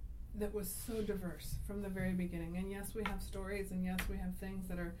that was so diverse from the very beginning. And yes, we have stories, and yes, we have things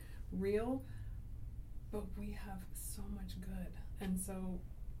that are real, but we have so much good. And so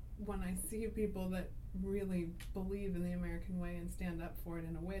when I see people that really believe in the American way and stand up for it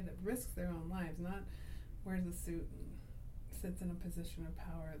in a way that risks their own lives, not wears a suit and sits in a position of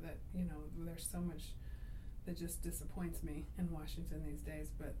power, that, there's so much that just disappoints me in Washington these days.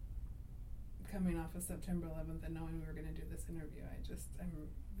 But coming off of September 11th and knowing we were going to do this interview, I'm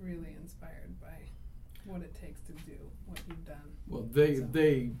really inspired by what it takes to do what you've done. Well,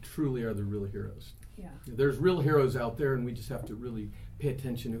 they truly are the real heroes. Yeah. There's real heroes out there, and we just have to really pay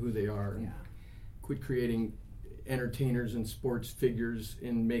attention to who they are and quit creating entertainers and sports figures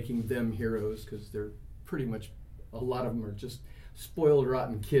and making them heroes, because they're pretty much, a lot of them are just spoiled,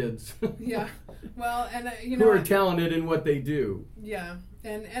 rotten kids. Yeah. Well, and who are talented in what they do. Yeah.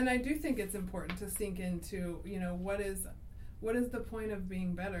 And I do think it's important to sink into, what is the point of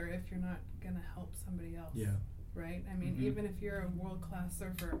being better if you're not going to help somebody else? Yeah. Right? I mean, even if you're a world-class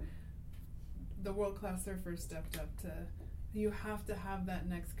surfer, the world-class surfer stepped up to, you have to have that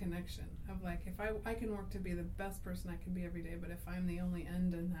next connection of, like, if I can work to be the best person I can be every day, but if I'm the only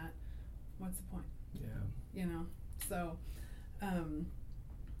end in that, what's the point? Yeah. So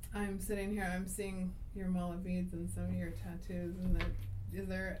I'm sitting here, I'm seeing your mala beads and some of your tattoos, and is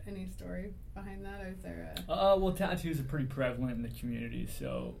there any story behind that, or is there well, tattoos are pretty prevalent in the community,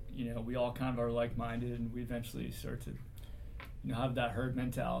 so we all kind of are like-minded, and we eventually start to have that herd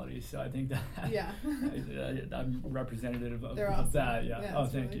mentality. So I think that I'm representative of awesome. that. Yeah. Oh,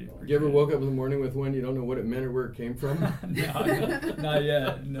 thank really you. cool. You ever woke up in the morning with one you don't know what it meant or where it came from? No, not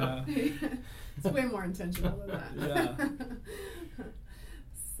yet. No. It's way more intentional than that. Yeah.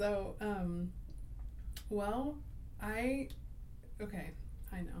 So,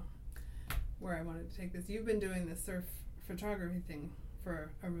 I know where I wanted to take this. You've been doing this surf photography thing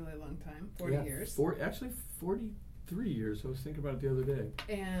for a really long time, 40 years. 43 years. I was thinking about it the other day.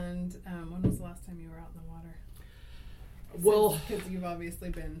 And when was the last time you were out in the water? Well, because you've obviously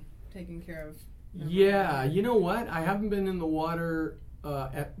been taking care of. Yeah, you know what? I haven't been in the water.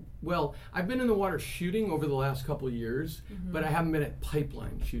 I've been in the water shooting over the last couple of years, but I haven't been at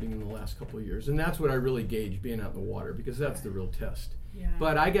pipeline shooting in the last couple of years, and that's what I really gauge being out in the water, because that's the real test. Yeah.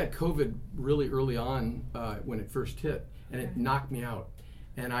 But I got COVID really early on when it first hit, and it knocked me out,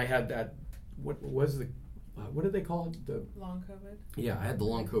 and I had that. What did they call it? The long COVID? Yeah, I had the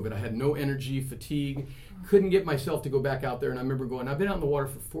long COVID. I had no energy, fatigue, couldn't get myself to go back out there, and I remember going, I've been out in the water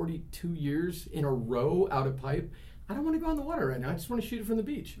for 42 years in a row out of pipe. I don't want to go in the water right now. I just want to shoot it from the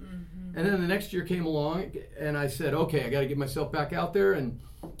beach. Mm-hmm. And then the next year came along, and I said, okay, I got to get myself back out there. And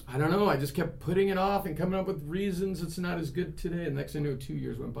I don't know, I just kept putting it off and coming up with reasons it's not as good today. And next thing I knew, 2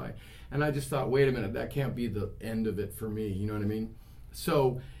 years went by. And I just thought, wait a minute, that can't be the end of it for me. You know what I mean?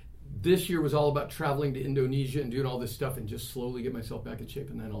 So this year was all about traveling to Indonesia and doing all this stuff and just slowly get myself back in shape.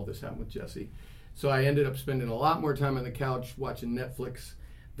 And then all this happened with Jesse. So I ended up spending a lot more time on the couch watching Netflix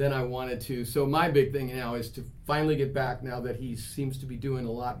than I wanted to. So my big thing now is to finally get back now that he seems to be doing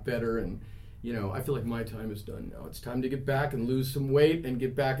a lot better. And, I feel like my time is done now. It's time to get back and lose some weight and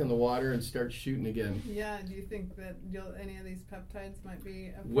get back in the water and start shooting again. Yeah. Do you think that any of these peptides might be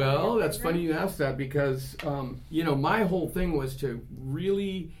a Well, that's funny you ask that, because, my whole thing was to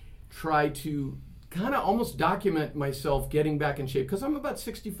really try to kind of almost document myself getting back in shape, because I'm about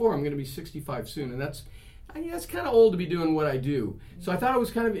 64. I'm going to be 65 soon, and that's kind of old to be doing what I do. So I thought it was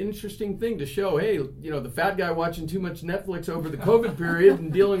kind of an interesting thing to show, hey, the fat guy watching too much Netflix over the COVID period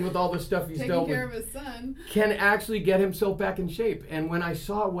and dealing with all the stuff he's dealt with. Taking care of his son. Can actually get himself back in shape. And when I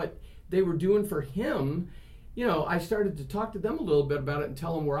saw what they were doing for him, I started to talk to them a little bit about it and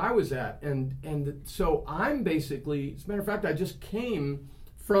tell them where I was at. And so I'm basically, as a matter of fact, I just came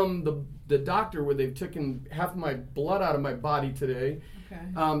from the doctor where they've taken half of my blood out of my body today.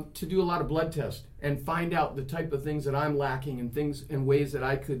 Okay. To do a lot of blood tests and find out the type of things that I'm lacking and things and ways that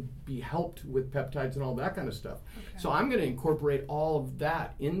I could be helped with peptides and all that kind of stuff. Okay. So I'm going to incorporate all of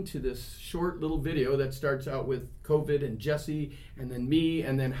that into this short little video that starts out with COVID and Jesse and then me,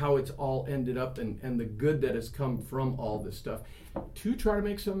 and then how it's all ended up and the good that has come from all this stuff, to try to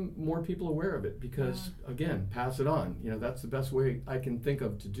make some more people aware of it, because again, pass it on. That's the best way I can think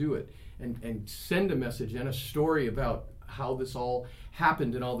of to do it, and send a message and a story about how this all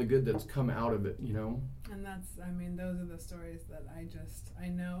happened and all the good that's come out of it, And those are the stories that I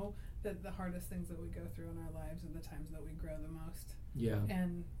know that the hardest things that we go through in our lives are the times that we grow the most. Yeah.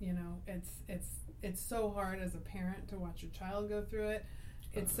 And, it's so hard as a parent to watch your child go through it.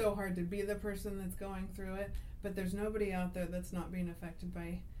 It's so hard to be the person that's going through it, but there's nobody out there that's not being affected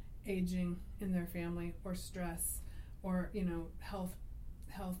by aging in their family or stress or, health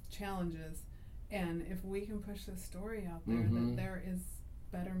challenges. And if we can push this story out there, that there is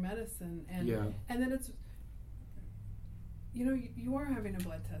better medicine, and then it's, you are having a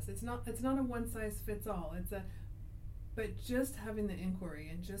blood test. It's not a one size fits all. But just having the inquiry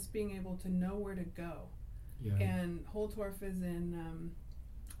and just being able to know where to go. Yeah. And Holtorf is in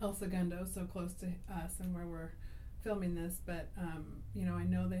El Segundo, so close to us and where we're filming this. But I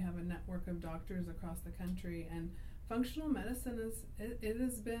know they have a network of doctors across the country, and functional medicine it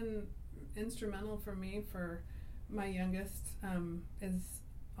has been instrumental for me. For my youngest is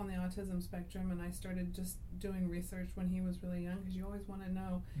on the autism spectrum, and I started just doing research when he was really young, because you always want to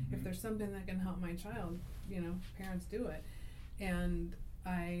know if there's something that can help my child. Parents do it, and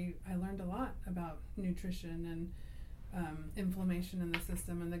I learned a lot about nutrition and inflammation in the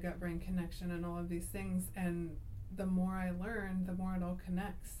system and the gut-brain connection and all of these things. And the more I learn, the more it all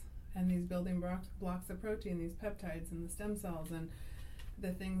connects. And these building blocks of protein, these peptides and the stem cells and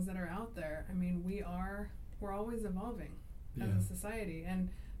the things that are out there. We're always evolving as a society, and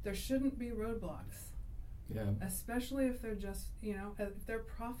there shouldn't be roadblocks. Yeah. Especially if they're just, if they're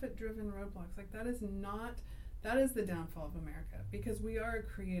profit-driven roadblocks. Like that is the downfall of America, because we are a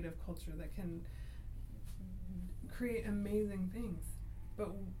creative culture that can create amazing things, but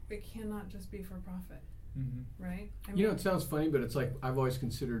it cannot just be for profit. Mm-hmm. Right? It sounds funny, but it's like I've always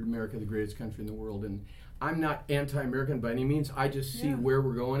considered America the greatest country in the world, and I'm not anti-American by any means. I just see where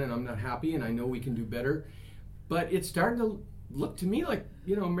we're going, and I'm not happy, and I know we can do better. But it's starting to looked to me like,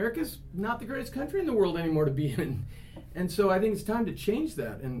 America's not the greatest country in the world anymore to be in. And so I think it's time to change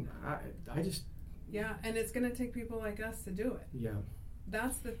that. And I just... Yeah, and it's going to take people like us to do it. Yeah.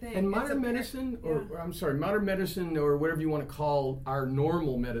 That's the thing. And modern medicine, modern medicine, or whatever you want to call our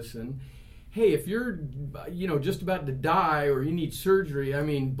normal medicine, hey, if you're, just about to die or you need surgery, I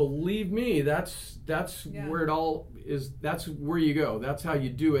mean, believe me, that's where it all is. That's where you go. That's how you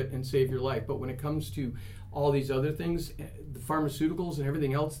do it and save your life. But when it comes to all these other things, the pharmaceuticals and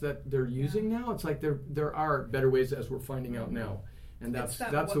everything else that they're using now, it's like there are better ways, as we're finding out now. And that's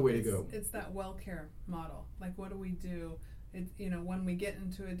the way to go. It's that WellCare model. Like, what do we do? When we get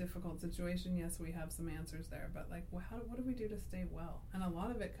into a difficult situation, yes, we have some answers there, but like, what do we do to stay well? And a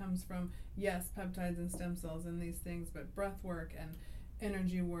lot of it comes from, yes, peptides and stem cells and these things, but breath work and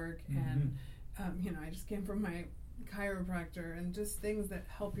energy work, and I just came from my chiropractor, and just things that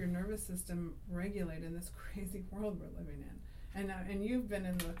help your nervous system regulate in this crazy world we're living in. And you've been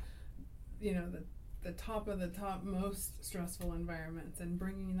in the top of the top most stressful environments, and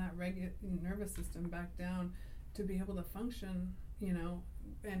bringing that nervous system back down to be able to function,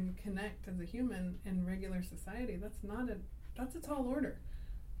 and connect as a human in regular society. That's a tall order,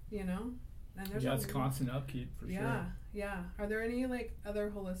 And there's it's constant upkeep for sure. Yeah. Are there any other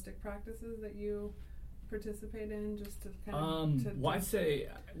holistic practices that you participate in, just to kind of? I'd say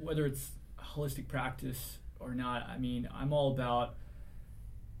whether it's a holistic practice or not, I mean, I'm all about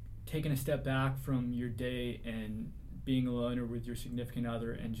taking a step back from your day and being alone or with your significant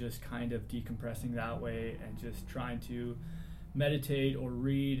other, and just kind of decompressing that way, and just trying to meditate or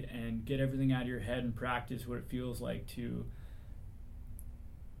read and get everything out of your head and practice what it feels like to,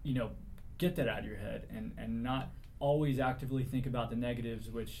 get that out of your head, and not always actively think about the negatives,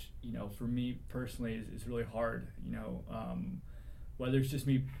 which, for me personally is really hard, whether it's just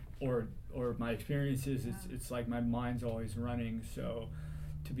me or my experiences, it's like my mind's always running. So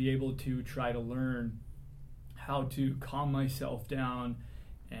to be able to try to learn how to calm myself down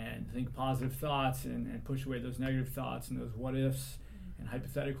and think positive thoughts, and push away those negative thoughts and those what ifs and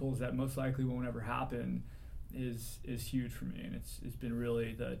hypotheticals that most likely won't ever happen is huge for me. And it's been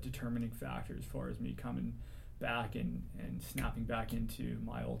really the determining factor as far as me coming back and snapping back into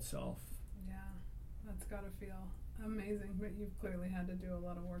my old self. Yeah, that's got to feel amazing, but you've clearly had to do a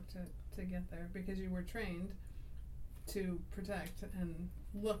lot of work to get there, because you were trained to protect and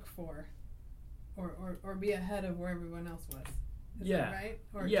look for or be ahead of where everyone else was. Is that right?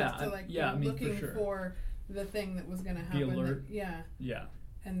 Or just to looking for the thing that was going to happen. Be alert. Yeah.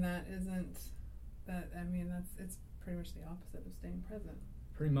 And that isn't that. I mean, it's pretty much the opposite of staying present.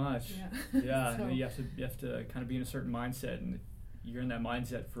 Pretty much. Yeah. So, you have to kind of be in a certain mindset, and if you're in that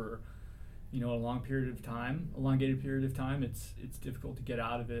mindset for a elongated period of time, it's difficult to get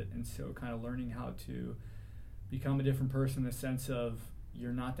out of it. And so kind of learning how to become a different person in the sense of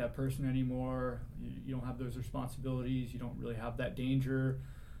you're not that person anymore. You don't have those responsibilities. You don't really have that danger.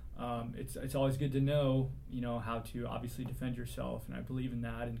 It's always good to know, how to obviously defend yourself, and I believe in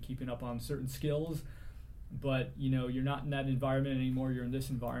that, and keeping up on certain skills. But, you're not in that environment anymore. You're in this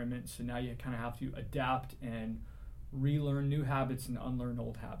environment, so now you kind of have to adapt and relearn new habits and unlearn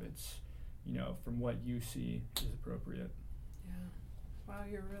old habits, from what you see is appropriate. Yeah. Wow,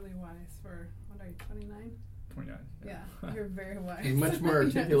 you're really wise for, what are you, 29? 29. Yeah, you're very wise. And much more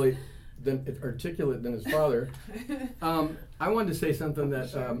articulate than his father. I wanted to say something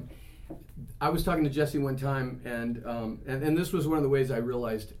that I was talking to Jesse one time, and this was one of the ways I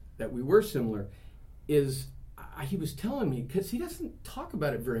realized that we were similar. He was telling me, because he doesn't talk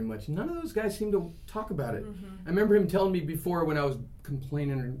about it very much. None of those guys seem to talk about it. Mm-hmm. I remember him telling me before when I was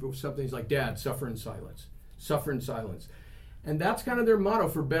complaining or something. He's like, "Dad, suffer in silence. Suffer in silence." And that's kind of their motto,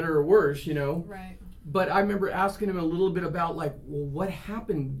 for better or worse, Right. But I remember asking him a little bit about what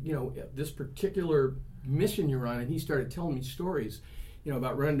happened, this particular mission you're on, and he started telling me stories,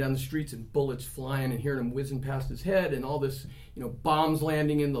 about running down the streets and bullets flying and hearing them whizzing past his head, and all this, bombs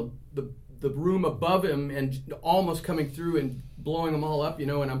landing in the room above him and almost coming through and blowing them all up,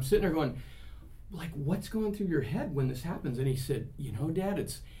 and I'm sitting there going, what's going through your head when this happens? And he said, Dad,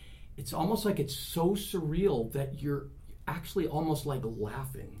 it's almost like it's so surreal that you're actually almost like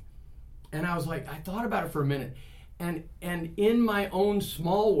laughing. And I was like, I thought about it for a minute. And in my own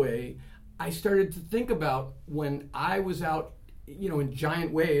small way, I started to think about when I was out, in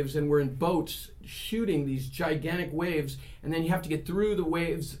giant waves, and we're in boats shooting these gigantic waves, and then you have to get through the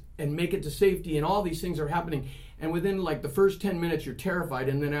waves and make it to safety, and all these things are happening. And within the first 10 minutes, you're terrified.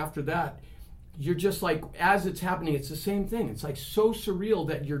 And then after that, you're just as it's happening, it's the same thing. It's so surreal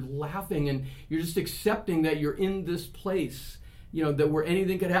that you're laughing and you're just accepting that you're in this place, that where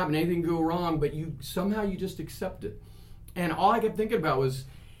anything could happen, anything could go wrong, but you just accept it. And all I kept thinking about was,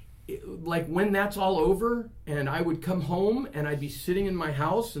 like, when that's all over and I would come home and I'd be sitting in my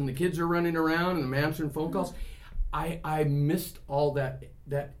house and the kids are running around and I'm answering phone calls, I missed all that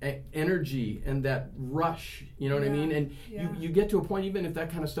energy and that rush, you know what I mean? And you get to a point, even if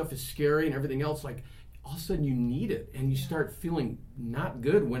that kind of stuff is scary and everything else, like, all of a sudden you need it and you start feeling not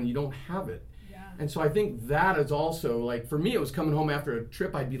good when you don't have it. And so I think that is also, like, for me, it was coming home after a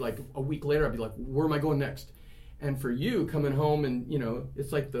trip. I'd be like, a week later, I'd be like, where am I going next? And for you, coming home and, you know,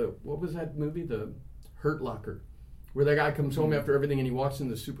 it's like what was that movie? The Hurt Locker, where the guy comes home after everything and he walks in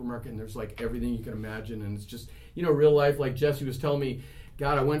the supermarket and there's like everything you can imagine. And it's just, you know, real life, like Jesse was telling me,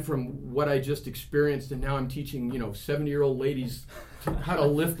 God, I went from what I just experienced and now I'm teaching, you know, 70-year-old ladies how to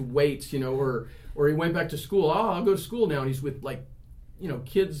lift weights, you know, or he went back to school. Oh, I'll go to school now. And he's with, like, you know,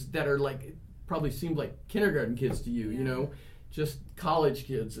 kids that are like, probably seemed like kindergarten kids to you, you know, just college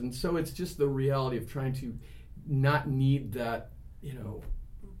kids. And so it's just the reality of trying to not need that, you know.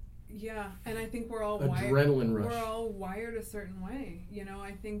 Yeah, and I think we're all adrenaline rush. We're all wired a certain way. You know,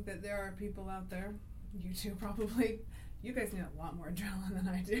 I think that there are people out there, you too probably, you guys need a lot more adrenaline than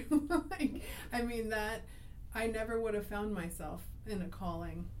I do. Like, I mean, that I never would have found myself in a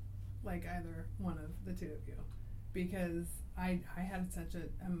calling like either one of the two of you, because I had such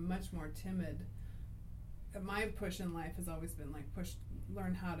a much more timid, my push in life has always been like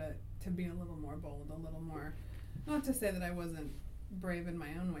learn how to be a little more bold, a little more, not to say that I wasn't brave in my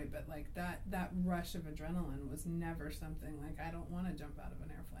own way, but like that rush of adrenaline was never something like, I don't want to jump out of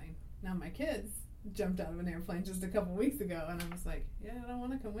an airplane. Now my kids jumped out of an airplane just a couple weeks ago and I was like, yeah, I don't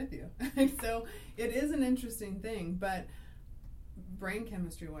want to come with you. So it is an interesting thing, but brain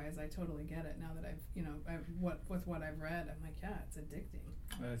chemistry wise, I totally get it now that with what I've read. I'm like, yeah, it's addicting.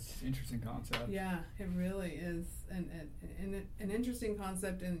 That's an interesting concept. Yeah, it really is an interesting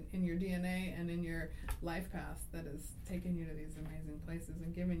concept in your DNA and in your life path that has taken you to these amazing places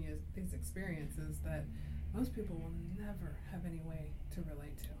and given you these experiences that most people will never have any way to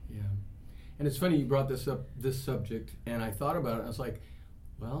relate to. Yeah. And it's funny you brought this subject, and I thought about it, and I was like,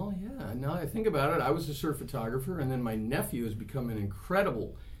 well, yeah, now I think about it, I was a surf photographer, and then my nephew has become an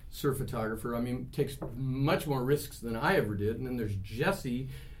incredible surf photographer. I mean, takes much more risks than I ever did. And then there's Jesse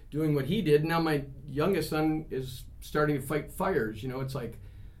doing what he did. Now my youngest son is starting to fight fires. You know, it's like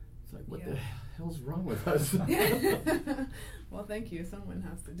what the hell's wrong with us? Well, thank you. Someone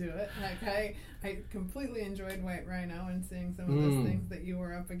has to do it. Like I completely enjoyed White Rhino and seeing some of those things that you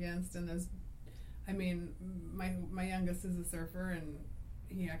were up against. And my youngest is a surfer, and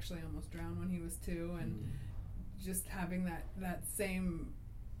he actually almost drowned when he was 2, and just having that same,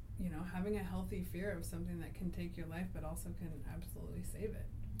 you know, having a healthy fear of something that can take your life but also can absolutely save it.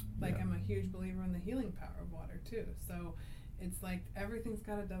 Like, I'm a huge believer in the healing power of water too. So it's like everything's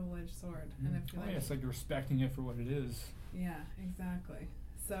got a double-edged sword. And I feel like it's like respecting it for what it is. Yeah, exactly.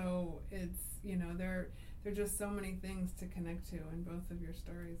 So it's, you know, there are just so many things to connect to in both of your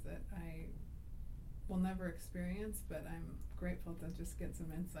stories that I will never experience, but I'm grateful to just get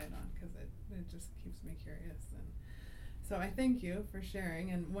some insight on, because it just keeps me curious. And so I thank you for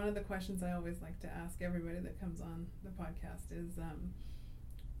sharing. And one of the questions I always like to ask everybody that comes on the podcast is,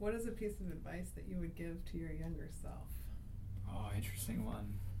 what is a piece of advice that you would give to your younger self? Oh, interesting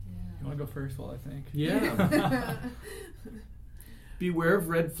one. Yeah. You want to go first? Well, I think. Yeah. Beware of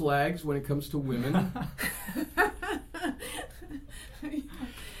red flags when it comes to women.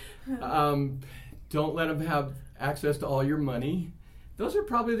 Don't let them have access to all your money. Those are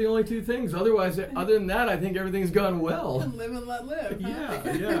probably the only 2 things. Otherwise, other than that, I think everything's gone well. Live and let live.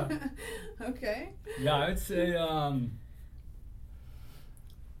 Huh? Yeah. Okay. Yeah,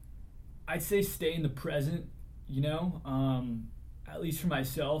 I'd say stay in the present, you know, at least for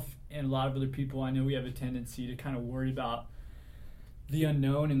myself and a lot of other people. I know we have a tendency to kind of worry about the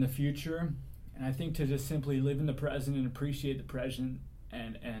unknown in the future. And I think to just simply live in the present and appreciate the present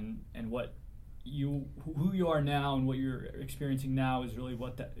and what who you are now and what you're experiencing now is really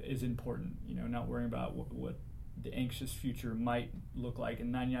what that is important. You know, not worrying about what the anxious future might look like.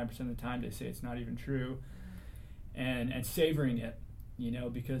 And 99% of the time they say it's not even true. And savoring it, you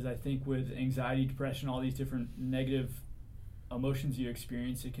know, because I think with anxiety, depression, all these different negative emotions you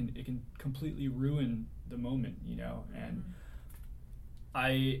experience, it can completely ruin the moment, you know. And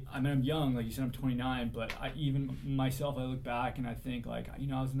I mean, I'm young, like you said, I'm 29, but I look back and I think, like, you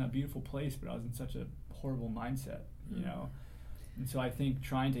know, I was in that beautiful place, but I was in such a horrible mindset, you know. And so I think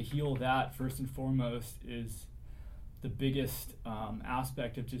trying to heal that first and foremost is the biggest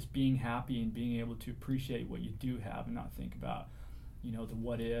aspect of just being happy and being able to appreciate what you do have and not think about you know, the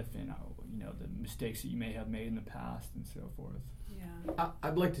what if and, you know, the mistakes that you may have made in the past and so forth. Yeah.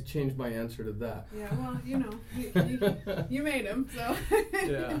 I'd like to change my answer to that. Yeah, well, you know, you made him, so.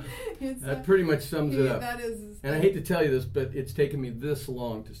 Yeah. That pretty much sums it up. That is. And I hate to tell you this, but it's taken me this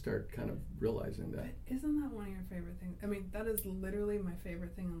long to start kind of realizing that. But isn't that one of your favorite things? I mean, that is literally my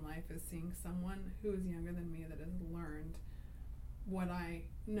favorite thing in life, is seeing someone who is younger than me that has learned what I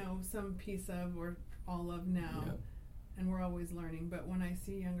know some piece of or all of now. Yeah. And we're always learning. But when I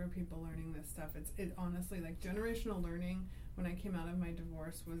see younger people learning this stuff, it honestly, like, generational learning, when I came out of my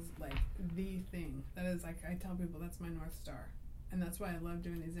divorce, was like the thing. That is, like, I tell people that's my North Star. And that's why I love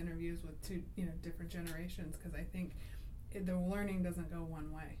doing these interviews with two, you know, different generations, because I think the learning doesn't go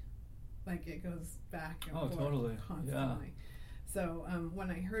one way. Like, it goes back and forth totally. constantly. Yeah. So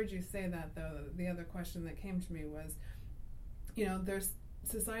when I heard you say that, though, the other question that came to me was, you know,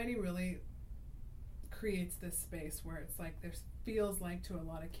 society really creates this space where it's like there feels like, to a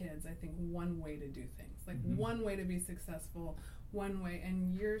lot of kids, I think, one way to do things, like one way to be successful, one way.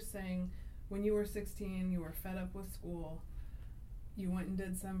 And you're saying when you were 16, you were fed up with school, you went and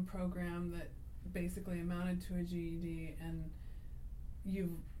did some program that basically amounted to a GED, and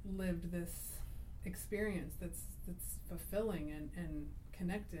you've lived this experience that's fulfilling and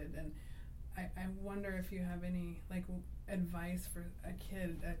connected. And I wonder if you have any, like, advice for a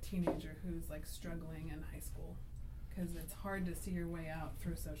teenager who's, like, struggling in high school, because it's hard to see your way out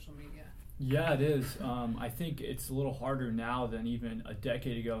through social media. Yeah, it is. I think it's a little harder now than even a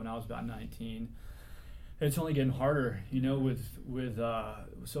decade ago when I was about 19. It's only getting harder, you know, with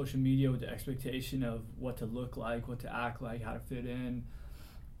social media, with the expectation of what to look like, what to act like, how to fit in.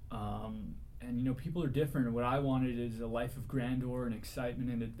 And, you know, people are different. And what I wanted is a life of grandeur and excitement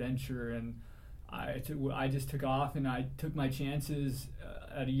and adventure. And I just took off, and I took my chances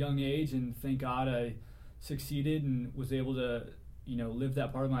at a young age. And thank God I succeeded and was able to, you know, live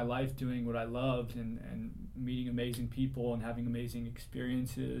that part of my life doing what I loved, and meeting amazing people and having amazing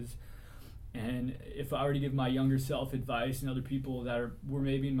experiences. And if I were to give my younger self advice, and other people that were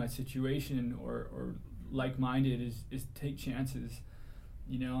maybe in my situation or like-minded, is take chances.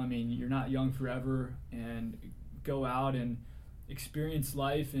 You know, I mean, you're not young forever, and go out and experience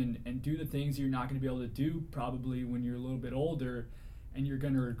life and do the things you're not going to be able to do probably when you're a little bit older, and you're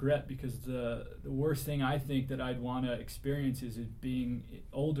going to regret, because the worst thing I think that I'd want to experience is being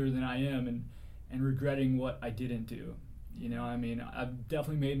older than I am and regretting what I didn't do. You know, I mean, I've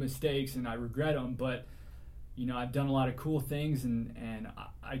definitely made mistakes and I regret them, but, you know, I've done a lot of cool things, and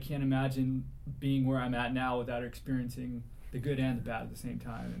I can't imagine being where I'm at now without experiencing the good and the bad at the same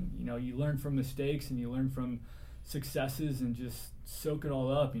time. And, you know, you learn from mistakes and you learn from successes, and just soak it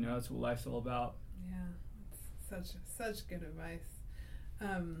all up. You know, that's what life's all about. Yeah, it's such good advice.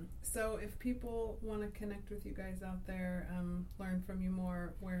 So if people want to connect with you guys out there, learn from you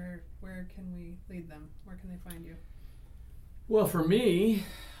more, where can we lead them? Where can they find you? Well, for me,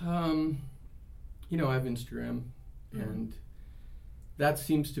 you know, I have Instagram, and that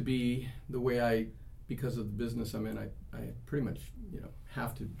seems to be the way because of the business I'm in, I pretty much, you know,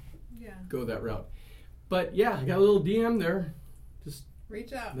 have to go that route. But yeah, I got a little DM there. Just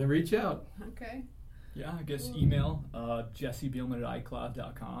reach out. Reach out. Okay. Yeah, I guess email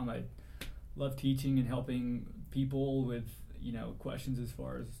jessebielmann@icloud.com. I love teaching and helping people with, you know, questions as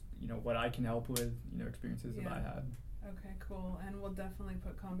far as, you know, what I can help with, you know, experiences that I had. Okay, cool. And we'll definitely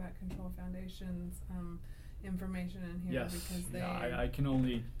put Combat Control Foundation's information in here, because they... Yeah, I can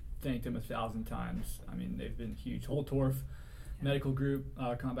only thank them 1,000 times. I mean, they've been huge. Whole Torf Medical Group,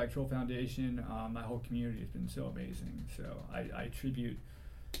 Combat Control Foundation, my whole community has been so amazing. So I attribute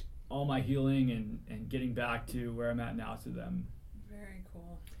all my healing and getting back to where I'm at now to them. Very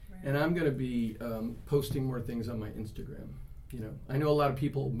cool. And I'm going to be posting more things on my Instagram. You know, I know a lot of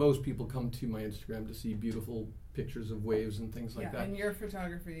people, most people come to my Instagram to see beautiful pictures of waves and things like that. Yeah, and your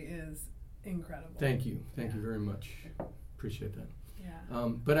photography is incredible. Thank you. Thank you very much. Appreciate that. Yeah.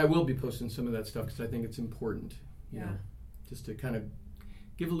 But I will be posting some of that stuff because I think it's important, you know, just to kind of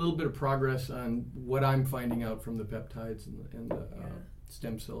give a little bit of progress on what I'm finding out from the peptides and the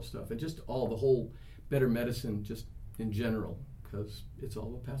stem cell stuff, and just all the whole better medicine just in general, because it's all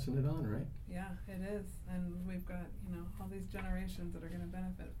about passing it on, right? Yeah, it is. And we've got, you know, all these generations that are going to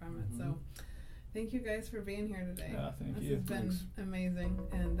benefit from it. So thank you guys for being here today. Yeah, thank you. This has been amazing,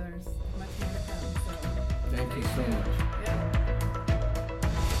 and there's much more to come. So Thank you so much. Yeah.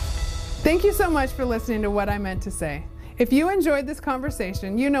 Thank you so much for listening to What I Meant to Say. If you enjoyed this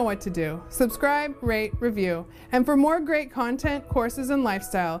conversation, you know what to do. Subscribe, rate, review. And for more great content, courses, and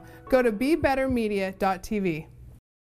lifestyle, go to BeBetterMedia.tv.